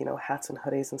with, hats and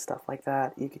hoodies and stuff like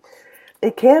that,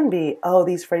 it can be,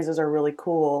 these phrases are really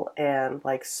cool and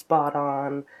like spot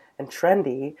on and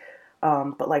trendy,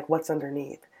 but like what's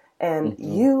underneath? And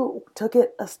you took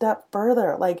it a step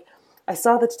further. Like, I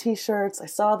saw the t-shirts, I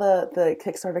saw the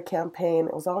Kickstarter campaign.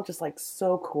 It was all just like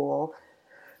so cool.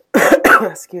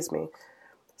 Excuse me.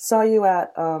 Saw you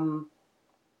at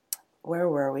where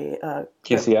were we?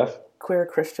 QCF, Queer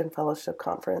Christian Fellowship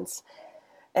Conference,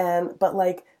 but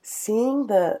like seeing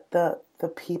the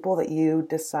people that you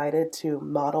decided to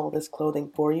model this clothing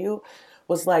for you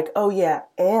was like, oh yeah,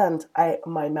 and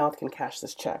my mouth can cash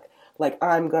this check. Like,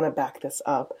 I'm gonna back this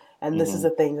up, and this is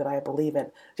a thing that I believe in.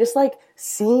 Just like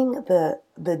seeing the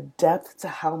depth to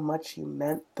how much you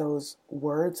meant those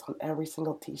words on every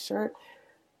single t-shirt.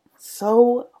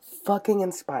 So fucking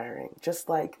inspiring. Just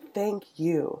like, thank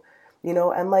you.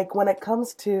 And like when it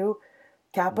comes to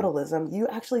capitalism, you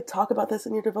actually talk about this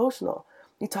in your devotional.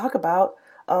 You talk about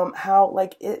how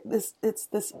like it's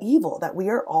this evil that we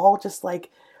are all just like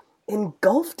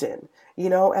engulfed in,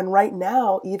 and right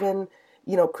now even,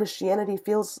 Christianity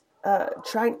feels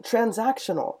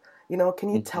transactional. Can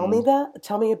you tell me that?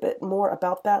 Tell me a bit more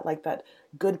about that, like that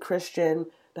good Christian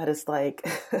that is like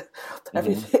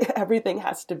everything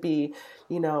has to be,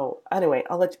 anyway,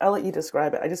 I'll let you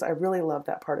describe it. I really love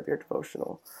that part of your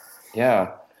devotional.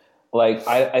 Yeah. Like,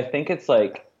 I think it's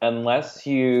like, unless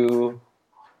like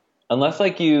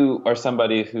you are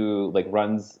somebody who like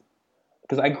runs,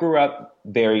 because I grew up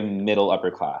very middle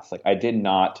upper class. Like, I did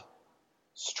not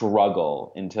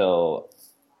struggle until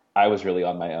I was really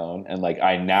on my own. And like,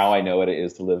 I know what it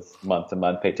is to live month to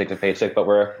month, paycheck to paycheck, but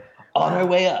we're on our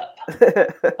way up.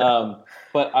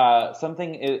 But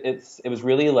something, it was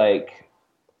really like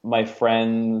my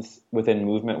friends within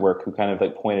movement work who kind of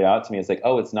like pointed out to me, it's like,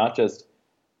 oh, it's not just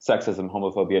sexism,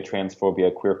 homophobia,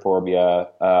 transphobia, queerphobia,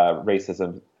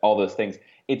 racism, all those things.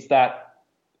 It's that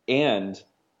and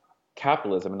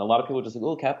capitalism. And a lot of people just like,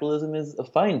 oh, capitalism is a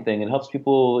fine thing and helps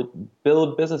people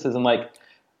build businesses and like,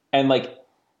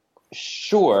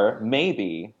 sure,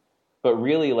 maybe, but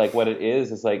really like what it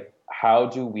is like, how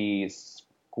do we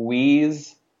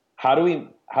squeeze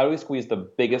the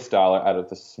biggest dollar out of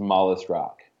the smallest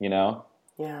rock, Yeah.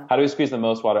 How do we squeeze the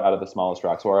most water out of the smallest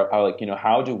rocks? Or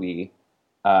how do we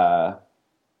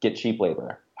get cheap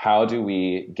labor? How do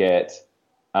we get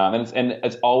and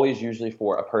it's always usually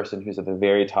for a person who's at the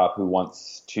very top who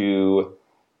wants control,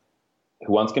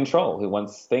 who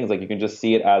wants things. Like, you can just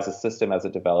see it as a system as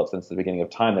it developed since the beginning of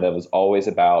time, that it was always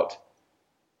about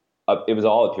it was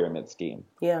all a pyramid scheme.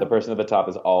 Yeah. The person at the top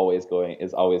is always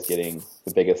getting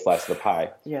the biggest slice of the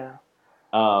pie. Yeah.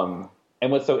 And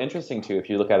what's so interesting too, if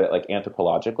you look at it like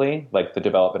anthropologically, like the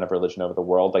development of religion over the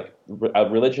world, like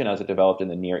religion as it developed in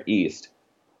the Near East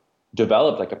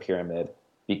developed like a pyramid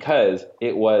because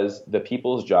it was the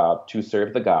people's job to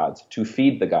serve the gods, to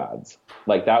feed the gods.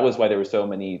 Like, that was why there were so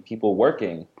many people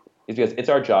working, is because it's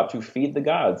our job to feed the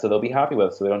gods, so they'll be happy with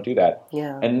us, so they don't do that.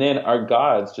 Yeah. And then our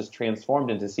gods just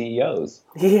transformed into CEOs.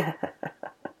 Yeah.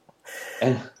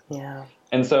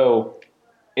 And so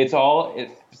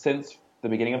since the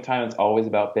beginning of time, it's always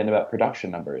been about production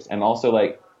numbers. And also,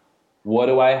 like, what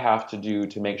do I have to do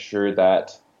to make sure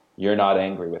that you're not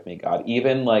angry with me, God?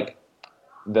 Even like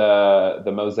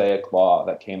the Mosaic law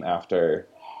that came after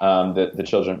the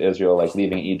children of Israel, like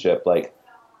leaving Egypt, like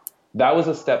that was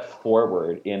a step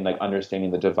forward in like understanding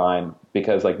the divine,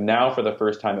 because like now for the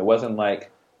first time, it wasn't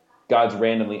like God's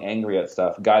randomly angry at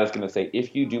stuff. God is going to say,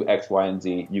 if you do X, Y, and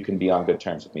Z, you can be on good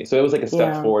terms with me. So it was like a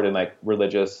step forward in like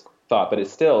religious thought, but it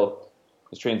still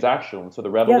was transactional. And so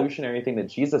the revolutionary thing that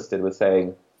Jesus did was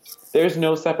saying, there's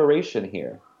no separation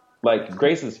here. Like,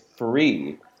 grace is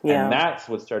free. Yeah. And that's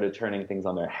what started turning things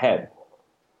on their head.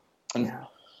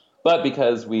 But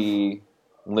because we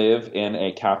live in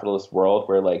a capitalist world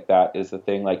where like that is the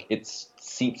thing, like it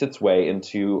seeps its way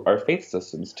into our faith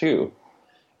systems too.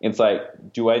 It's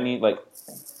like, do I need, like,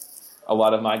 a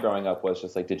lot of my growing up was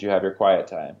just like, did you have your quiet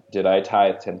time? Did I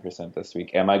tithe 10% this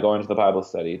week? Am I going to the Bible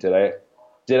study? Did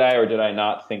I or did I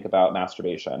not think about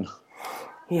masturbation?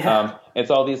 Yeah.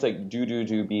 It's all these like do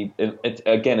be.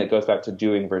 Again, it goes back to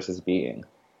doing versus being,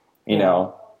 you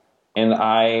know. And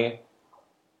I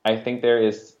think there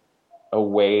is a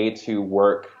way to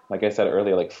work, like I said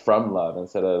earlier, like from love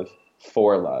instead of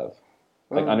for love.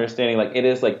 Like understanding, like it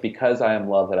is like because I am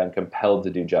love that I'm compelled to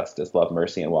do justice, love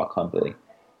mercy, and walk humbly.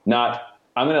 Not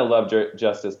I'm going to love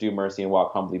justice, do mercy, and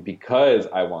walk humbly because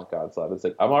I want God's love. It's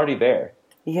like I'm already there.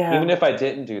 Yeah. Even if I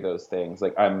didn't do those things,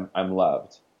 like I'm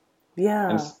loved. Yeah.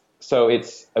 And so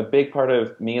it's a big part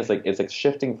of me is like it's like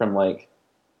shifting from like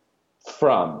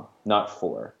from, not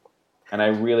for. And I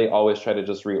really always try to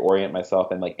just reorient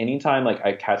myself. And like anytime like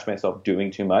I catch myself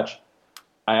doing too much,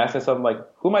 I ask myself like,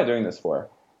 who am I doing this for?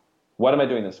 What am I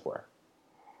doing this for?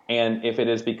 And if it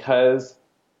is because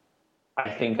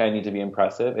I think I need to be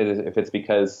impressive, if it's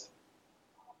because,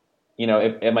 you know,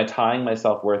 am I tying my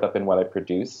self-worth up in what I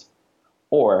produce?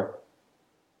 Or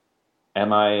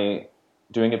am I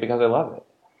doing it because I love it?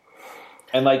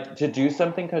 And like to do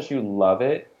something because you love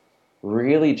it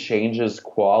really changes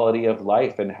quality of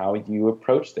life and how you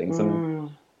approach things. And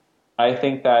I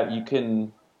think that you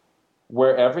can,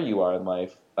 wherever you are in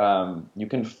life, you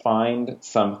can find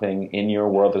something in your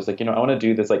world that's like, you know, I want to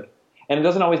do this, like, and it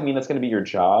doesn't always mean that's going to be your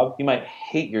job. You might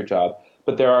hate your job,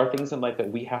 but there are things in life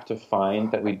that we have to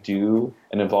find that we do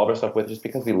and involve ourselves with just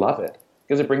because we love it,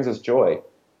 because it brings us joy.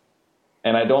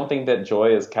 And I don't think that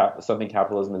joy is something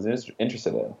capitalism is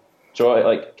interested in. Joy,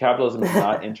 like capitalism is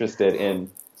not interested in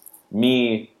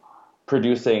me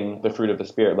producing the fruit of the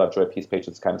Spirit, love, joy, peace,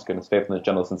 patience, kindness, goodness, faithfulness,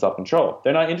 gentleness, and self-control.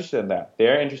 They're not interested in that.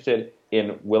 They're interested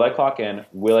in, will I clock in?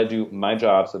 Will I do my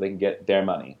job so they can get their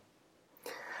money?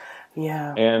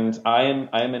 Yeah. And I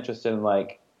am interested in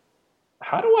like,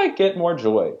 how do I get more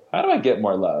joy? How do I get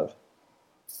more love?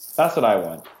 That's what I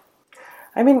want.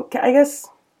 I mean, I guess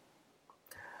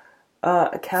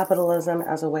capitalism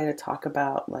as a way to talk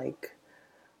about like.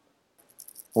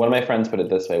 One of my friends put it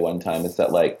this way one time, is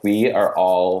that like we are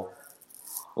all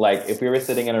like, if we were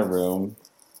sitting in a room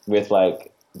with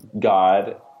like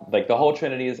God, like the whole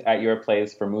Trinity is at your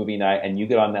place for movie night, and you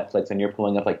get on Netflix and you're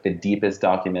pulling up like the deepest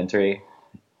documentary,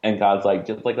 and God's like,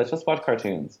 let's just watch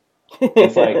cartoons.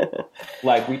 It's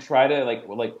like we try to like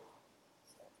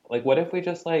what if we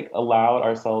just like allowed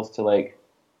ourselves to like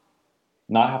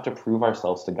not have to prove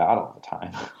ourselves to God all the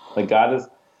time? Like God is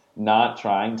not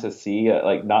trying to see,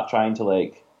 like not trying to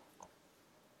like,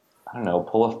 I don't know,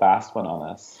 pull a fast one on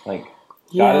us. Like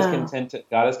God is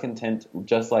content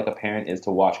just like a parent is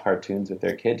to watch cartoons with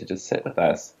their kid, to just sit with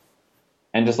us.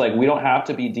 And just like, we don't have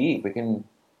to be deep. We can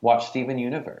watch Steven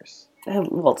Universe.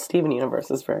 Well, Steven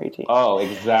Universe is very deep. Oh,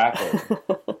 exactly.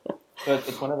 So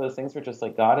it's one of those things where just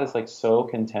like God is like so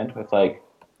content with like,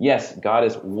 yes, God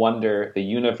is wonder, the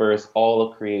universe, all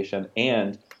of creation,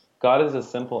 and God is as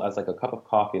simple as like a cup of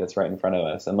coffee that's right in front of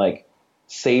us, and like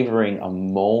savoring a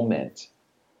moment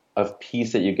of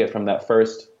peace that you get from that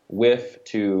first whiff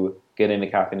to getting the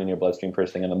caffeine in your bloodstream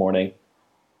first thing in the morning.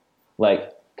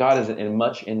 Like God is in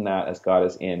much in that as God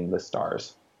is in the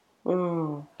stars.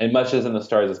 And much as in the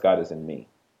stars as God is in me.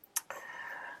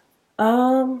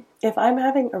 If I'm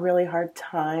having a really hard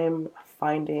time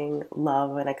finding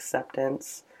love and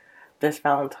acceptance this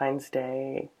Valentine's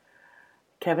Day,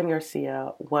 Kevin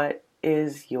Garcia, what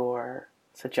is your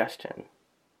suggestion?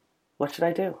 What should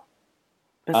I do?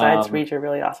 Besides read your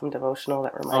really awesome devotional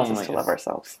that reminds us to love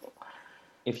ourselves.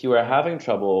 If you are having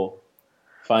trouble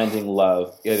finding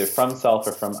love, either from self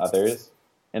or from others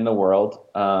in the world,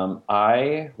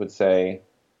 I would say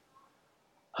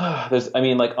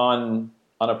like on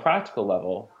a practical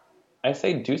level, I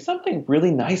say do something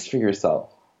really nice for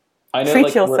yourself. I know,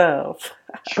 treat yourself.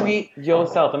 Treat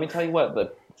yourself. Let me tell you what, when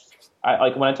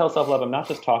I tell self-love, I'm not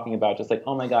just talking about just like,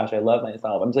 oh my gosh, I love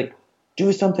myself. I'm just like,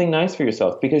 do something nice for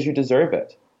yourself because you deserve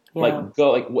it. Yeah. Like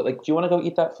go, do you want to go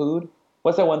eat that food?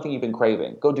 What's that one thing you've been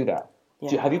craving? Go do that.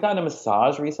 Yeah. Have you gotten a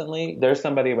massage recently? There's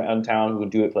somebody around town who would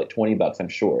do it for like $20, I'm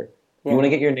sure. Yeah. You want to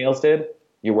get your nails did?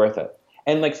 You're worth it.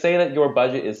 And like, say that your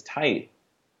budget is tight.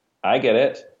 I get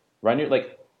it.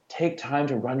 Take time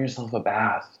to run yourself a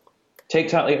bath. Take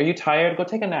time. Like, are you tired? Go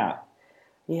take a nap.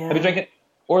 Yeah. Have you drank it?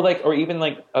 Or even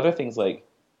like other things like,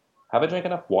 have I drank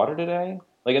enough water today?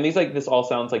 Like, and these like, this all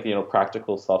sounds like, you know,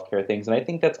 practical self-care things. And I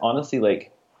think that's honestly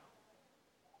like,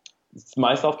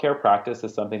 my self-care practice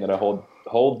is something that I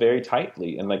hold very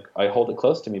tightly, and like I hold it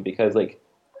close to me because like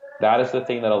that is the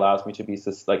thing that allows me to be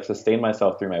like sustain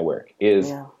myself through my work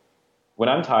is when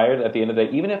I'm tired at the end of the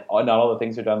day, even if not all the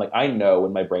things are done, like I know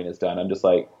when my brain is done, I'm just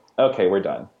like, okay, we're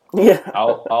done. Yeah.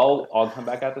 I'll come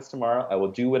back at this tomorrow. I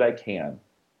will do what I can.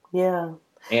 Yeah.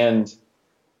 And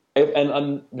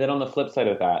then on the flip side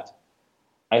of that,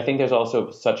 I think there's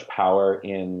also such power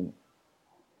in,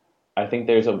 I think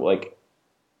there's a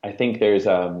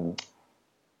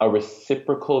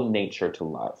reciprocal nature to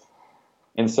love.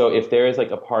 And so if there is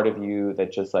like a part of you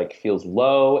that just like feels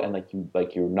low and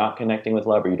like you're not connecting with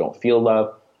love or you don't feel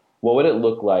love, what would it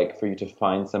look like for you to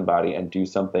find somebody and do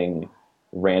something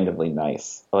randomly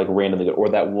nice, or like randomly good, or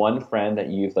that one friend that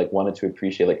you've like wanted to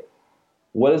appreciate? Like,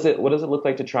 what does it look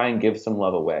like to try and give some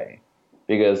love away?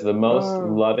 Because the most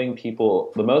loving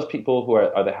people, the most people who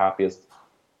are the happiest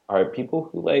are people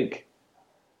who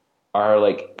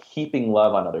are heaping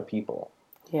love on other people.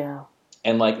 Yeah.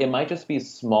 And like, it might just be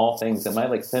small things. It might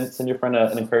like send your friend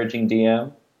an encouraging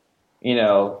DM,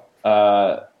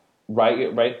 write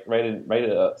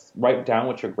down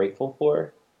what you're grateful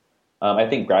for. I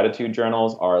think gratitude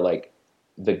journals are like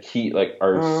the key, like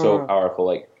are so powerful.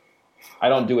 Like I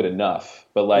don't do it enough,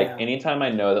 but like anytime I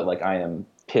know that like I am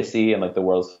pissy and like the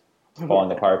world's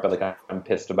falling apart, but like I'm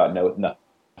pissed about nothing,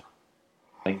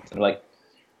 and like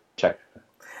check.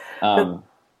 So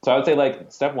I would say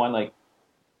like step one, like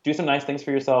do some nice things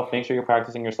for yourself. Make sure you're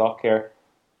practicing your self-care.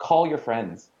 Call your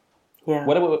friends. Yeah.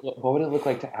 What would it look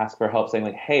like to ask for help, saying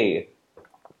like, hey,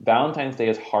 Valentine's Day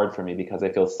is hard for me because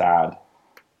I feel sad.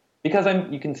 Because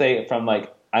you can say it from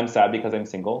like, I'm sad because I'm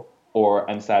single, or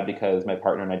I'm sad because my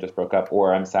partner and I just broke up,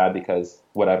 or I'm sad because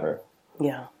whatever.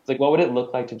 Yeah. It's like, what would it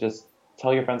look like to just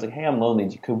tell your friends like, hey, I'm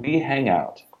lonely. Could we hang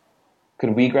out?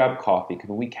 Could we grab coffee?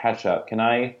 Could we catch up? Can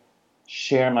I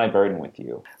share my burden with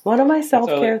you? One of my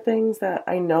self-care things that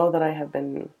I know that I have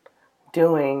been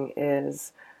doing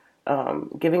is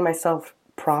giving myself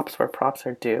props where props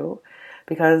are due.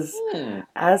 Because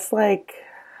as like,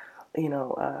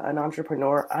 an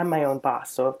entrepreneur, I'm my own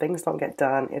boss. So if things don't get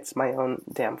done, it's my own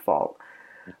damn fault.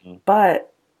 Mm-hmm.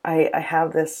 But I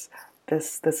have this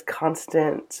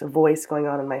constant voice going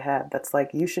on in my head that's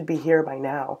like, you should be here by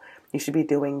now. You should be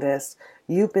doing this.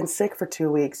 You've been sick for 2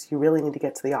 weeks. You really need to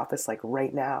get to the office like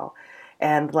right now.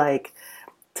 And like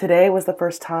today was the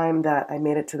first time that I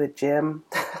made it to the gym.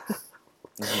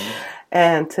 Mm-hmm.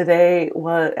 And today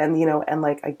was, and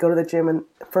like I go to the gym and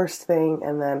first thing,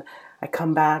 and then I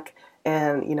come back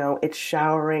and, it's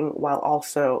showering while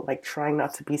also like trying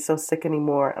not to be so sick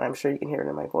anymore. And I'm sure you can hear it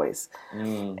in my voice.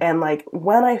 And like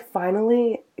when I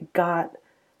finally got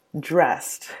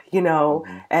dressed,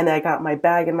 and I got my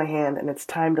bag in my hand and it's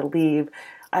time to leave,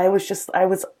 I was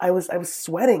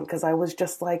sweating because I was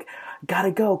just like,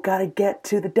 gotta go, gotta get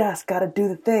to the desk, gotta do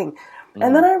the thing.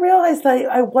 And then I realized that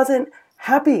I wasn't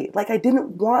happy. Like I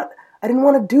didn't want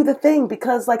to do the thing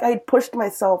because like I pushed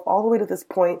myself all the way to this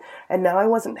point and now I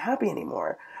wasn't happy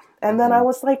anymore. And then I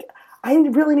was like, I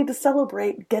really need to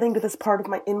celebrate getting to this part of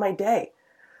my day.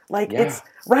 Like it's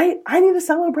right. I need to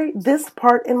celebrate this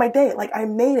part in my day. Like I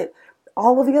made it,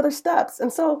 all of the other steps.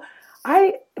 And so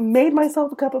I made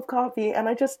myself a cup of coffee and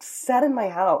I just sat in my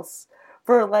house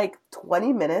for like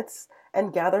 20 minutes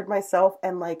and gathered myself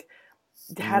and like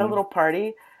had a little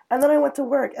party. And then I went to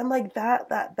work, and like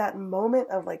that moment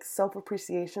of like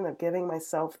self-appreciation of giving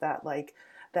myself that like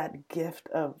that gift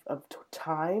of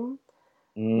time,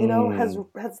 has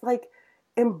like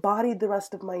embodied the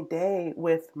rest of my day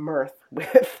with mirth,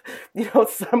 with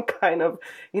some kind of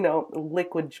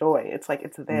liquid joy. It's like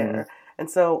it's there. And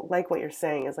so like what you're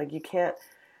saying is like you can't.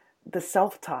 The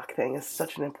self-talk thing is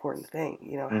such an important thing.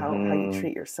 How you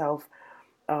treat yourself,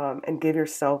 and give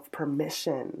yourself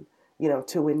permission.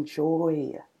 To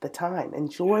enjoy the time,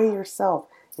 enjoy yourself,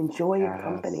 enjoy your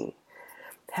company.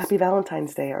 Happy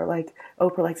Valentine's Day, or like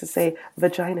Oprah likes to say,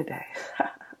 Vagina Day.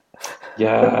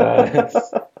 Yes,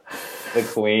 the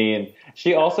queen.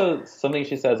 She also, something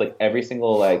she says like every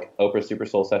single like Oprah Super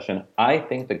Soul session, I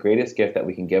think the greatest gift that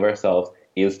we can give ourselves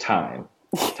is time.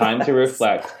 Time to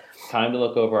reflect, time to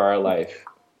look over our life.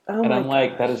 And I'm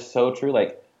like, that is so true.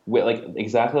 Like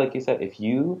exactly like you said, if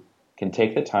you can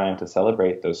take the time to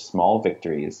celebrate those small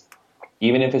victories,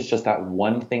 even if it's just that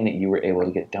one thing that you were able to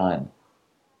get done.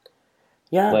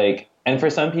 Yeah. Like, and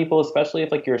for some people, especially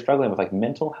if like you're struggling with like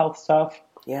mental health stuff.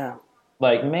 Yeah.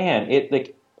 Like, man, it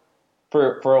like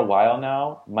for a while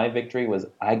now, my victory was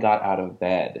I got out of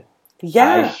bed.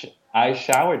 Yeah. I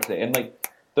showered today, and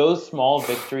like those small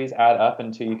victories add up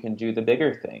until you can do the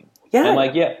bigger thing. Yeah. And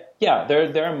like,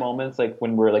 there are moments like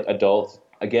when we're like adults.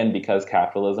 Again, because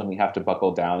capitalism, we have to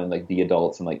buckle down and like be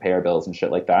adults and like pay our bills and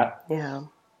shit like that. Yeah.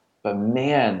 But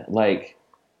man, like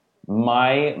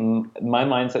my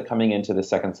mindset coming into the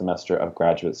second semester of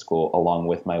graduate school, along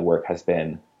with my work, has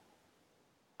been,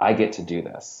 I get to do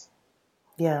this.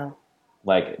 Yeah.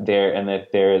 Like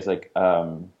there is like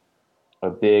a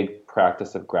big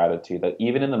practice of gratitude that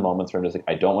even in the moments where I'm just like,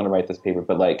 I don't want to write this paper,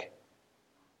 but like,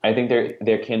 I think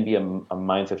there can be a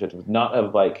mindset shift, not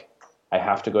of like, I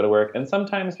have to go to work. And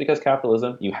sometimes because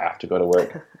capitalism, you have to go to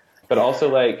work, but also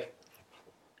like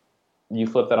you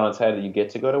flip that on its head, you get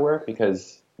to go to work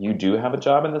because you do have a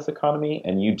job in this economy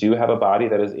and you do have a body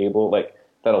that is able, like,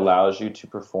 that allows you to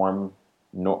perform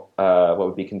what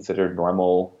would be considered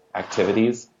normal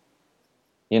activities.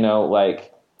 You know,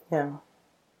 like, yeah,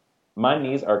 my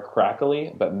knees are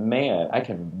crackly, but man, I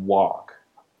can walk.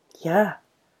 Yeah.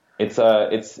 It's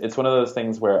one of those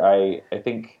things where I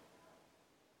think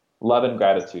love and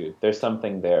gratitude, there's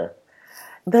something there.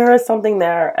 There is something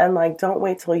there, and like, don't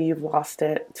wait till you've lost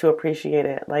it to appreciate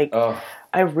it. Like,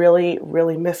 I really,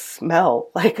 really miss smell.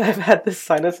 Like, I've had this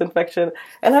sinus infection,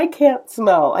 and I can't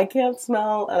smell.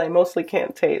 And I mostly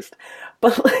can't taste.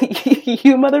 But like,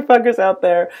 you motherfuckers out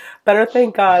there better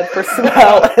thank God for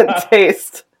smell and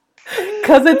taste,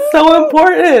 because it's so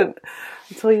important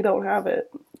until you don't have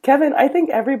it. Kevin, I think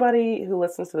everybody who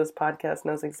listens to this podcast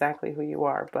knows exactly who you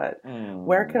are, but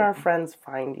where can our friends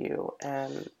find you?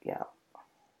 And yeah.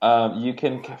 You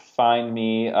can find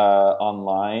me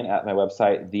online at my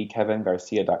website,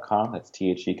 thekevingarcia.com. That's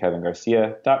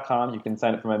thekevingarcia.com. You can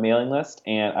sign up for my mailing list.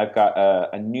 And I've got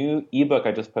a new ebook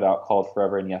I just put out called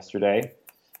Forever and Yesterday.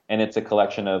 And it's a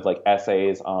collection of like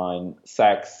essays on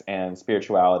sex and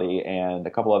spirituality and a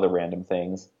couple other random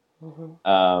things.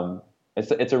 Mm-hmm.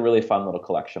 It's a really fun little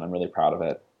collection. I'm really proud of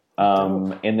it.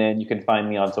 And then you can find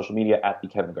me on social media at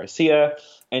 @TheKevinGarcia,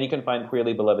 and you can find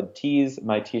Queerly Beloved Tees,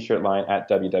 my t-shirt line, at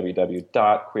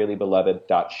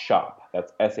www.queerlybeloved.shop.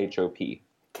 That's SHOP.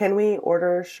 Can we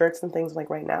order shirts and things like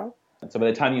right now? So by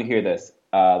the time you hear this,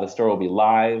 the store will be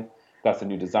live. Got some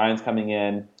new designs coming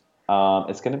in.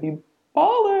 It's going to be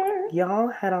baller. Y'all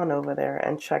head on over there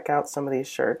and check out some of these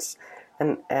shirts.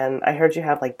 And I heard you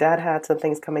have like dad hats and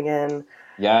things coming in.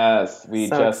 Yes, we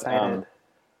so just excited.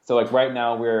 So like right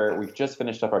now we've just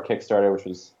finished up our Kickstarter, which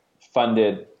was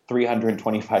funded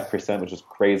 325%, which is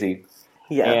crazy.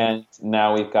 Yeah. And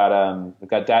now we've got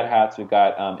dad hats, we've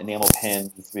got enamel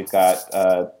pins, we've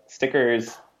got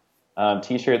stickers,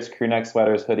 t-shirts, crew neck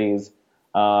sweaters, hoodies,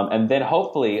 and then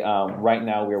hopefully right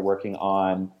now we're working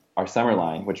on our summer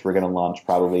line, which we're going to launch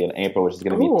probably in April, which is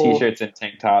going to be t-shirts and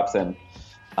tank tops and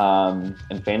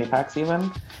fanny packs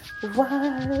even.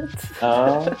 What?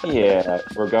 Oh yeah,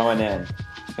 we're going in.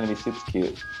 It's going to be super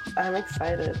cute. I'm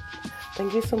excited.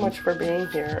 Thank you so much for being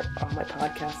here on my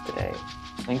podcast today.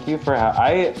 Thank you for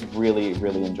I really,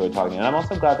 really enjoyed talking. And I'm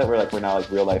also glad that we're now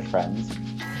like real life friends,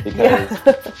 because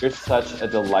you're such a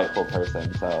delightful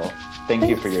person. So thank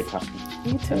you for your time.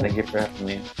 You too. And thank you for having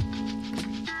me.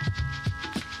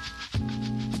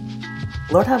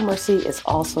 Lord Have Mercy is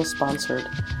also sponsored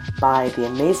by The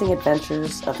Amazing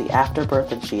Adventures of the Afterbirth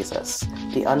of Jesus,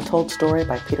 the untold story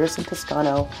by Peterson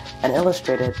Toscano and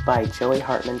illustrated by Joey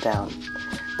Hartman Down.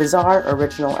 Bizarre,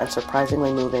 original, and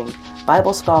surprisingly moving,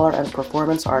 Bible scholar and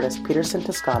performance artist Peterson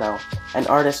Toscano and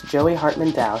artist Joey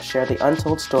Hartman Dow share the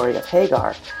untold story of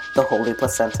Hagar, the Holy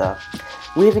Placenta.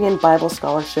 Weaving in Bible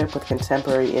scholarship with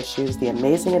contemporary issues, The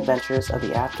Amazing Adventures of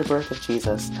the Afterbirth of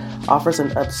Jesus offers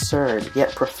an absurd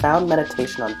yet profound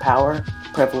meditation on power,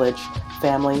 privilege,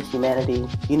 family, humanity,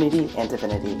 unity, and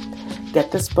divinity.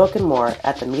 Get this book and more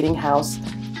at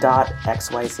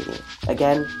themeetinghouse.xyz.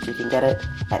 Again, you can get it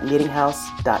at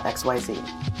meetinghouse.xyz.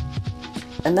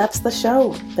 And that's the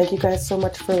show. Thank you guys so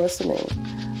much for listening.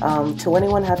 To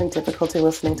anyone having difficulty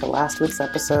listening to last week's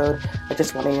episode, I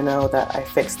just want you to know that I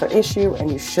fixed the issue and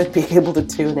you should be able to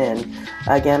tune in.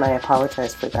 Again, I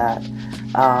apologize for that.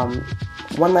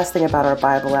 One last thing about our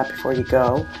Bible app before you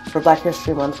go. For Black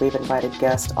History Month, we've invited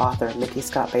guest author Nikki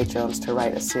Scott Bay Jones to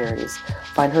write a series.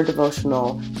 Find her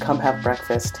devotional, Come Have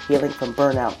Breakfast, Healing from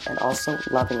Burnout, and also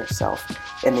Loving Yourself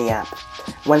in the app.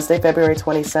 Wednesday, February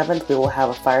 27th, we will have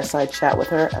a fireside chat with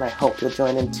her, and I hope you'll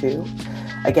join in too.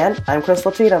 Again, I'm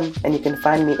Crystal Cheatham, and you can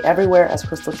find me everywhere as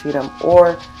Crystal Cheatham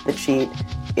or The Cheat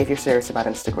if you're serious about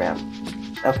Instagram.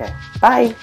 Okay, bye!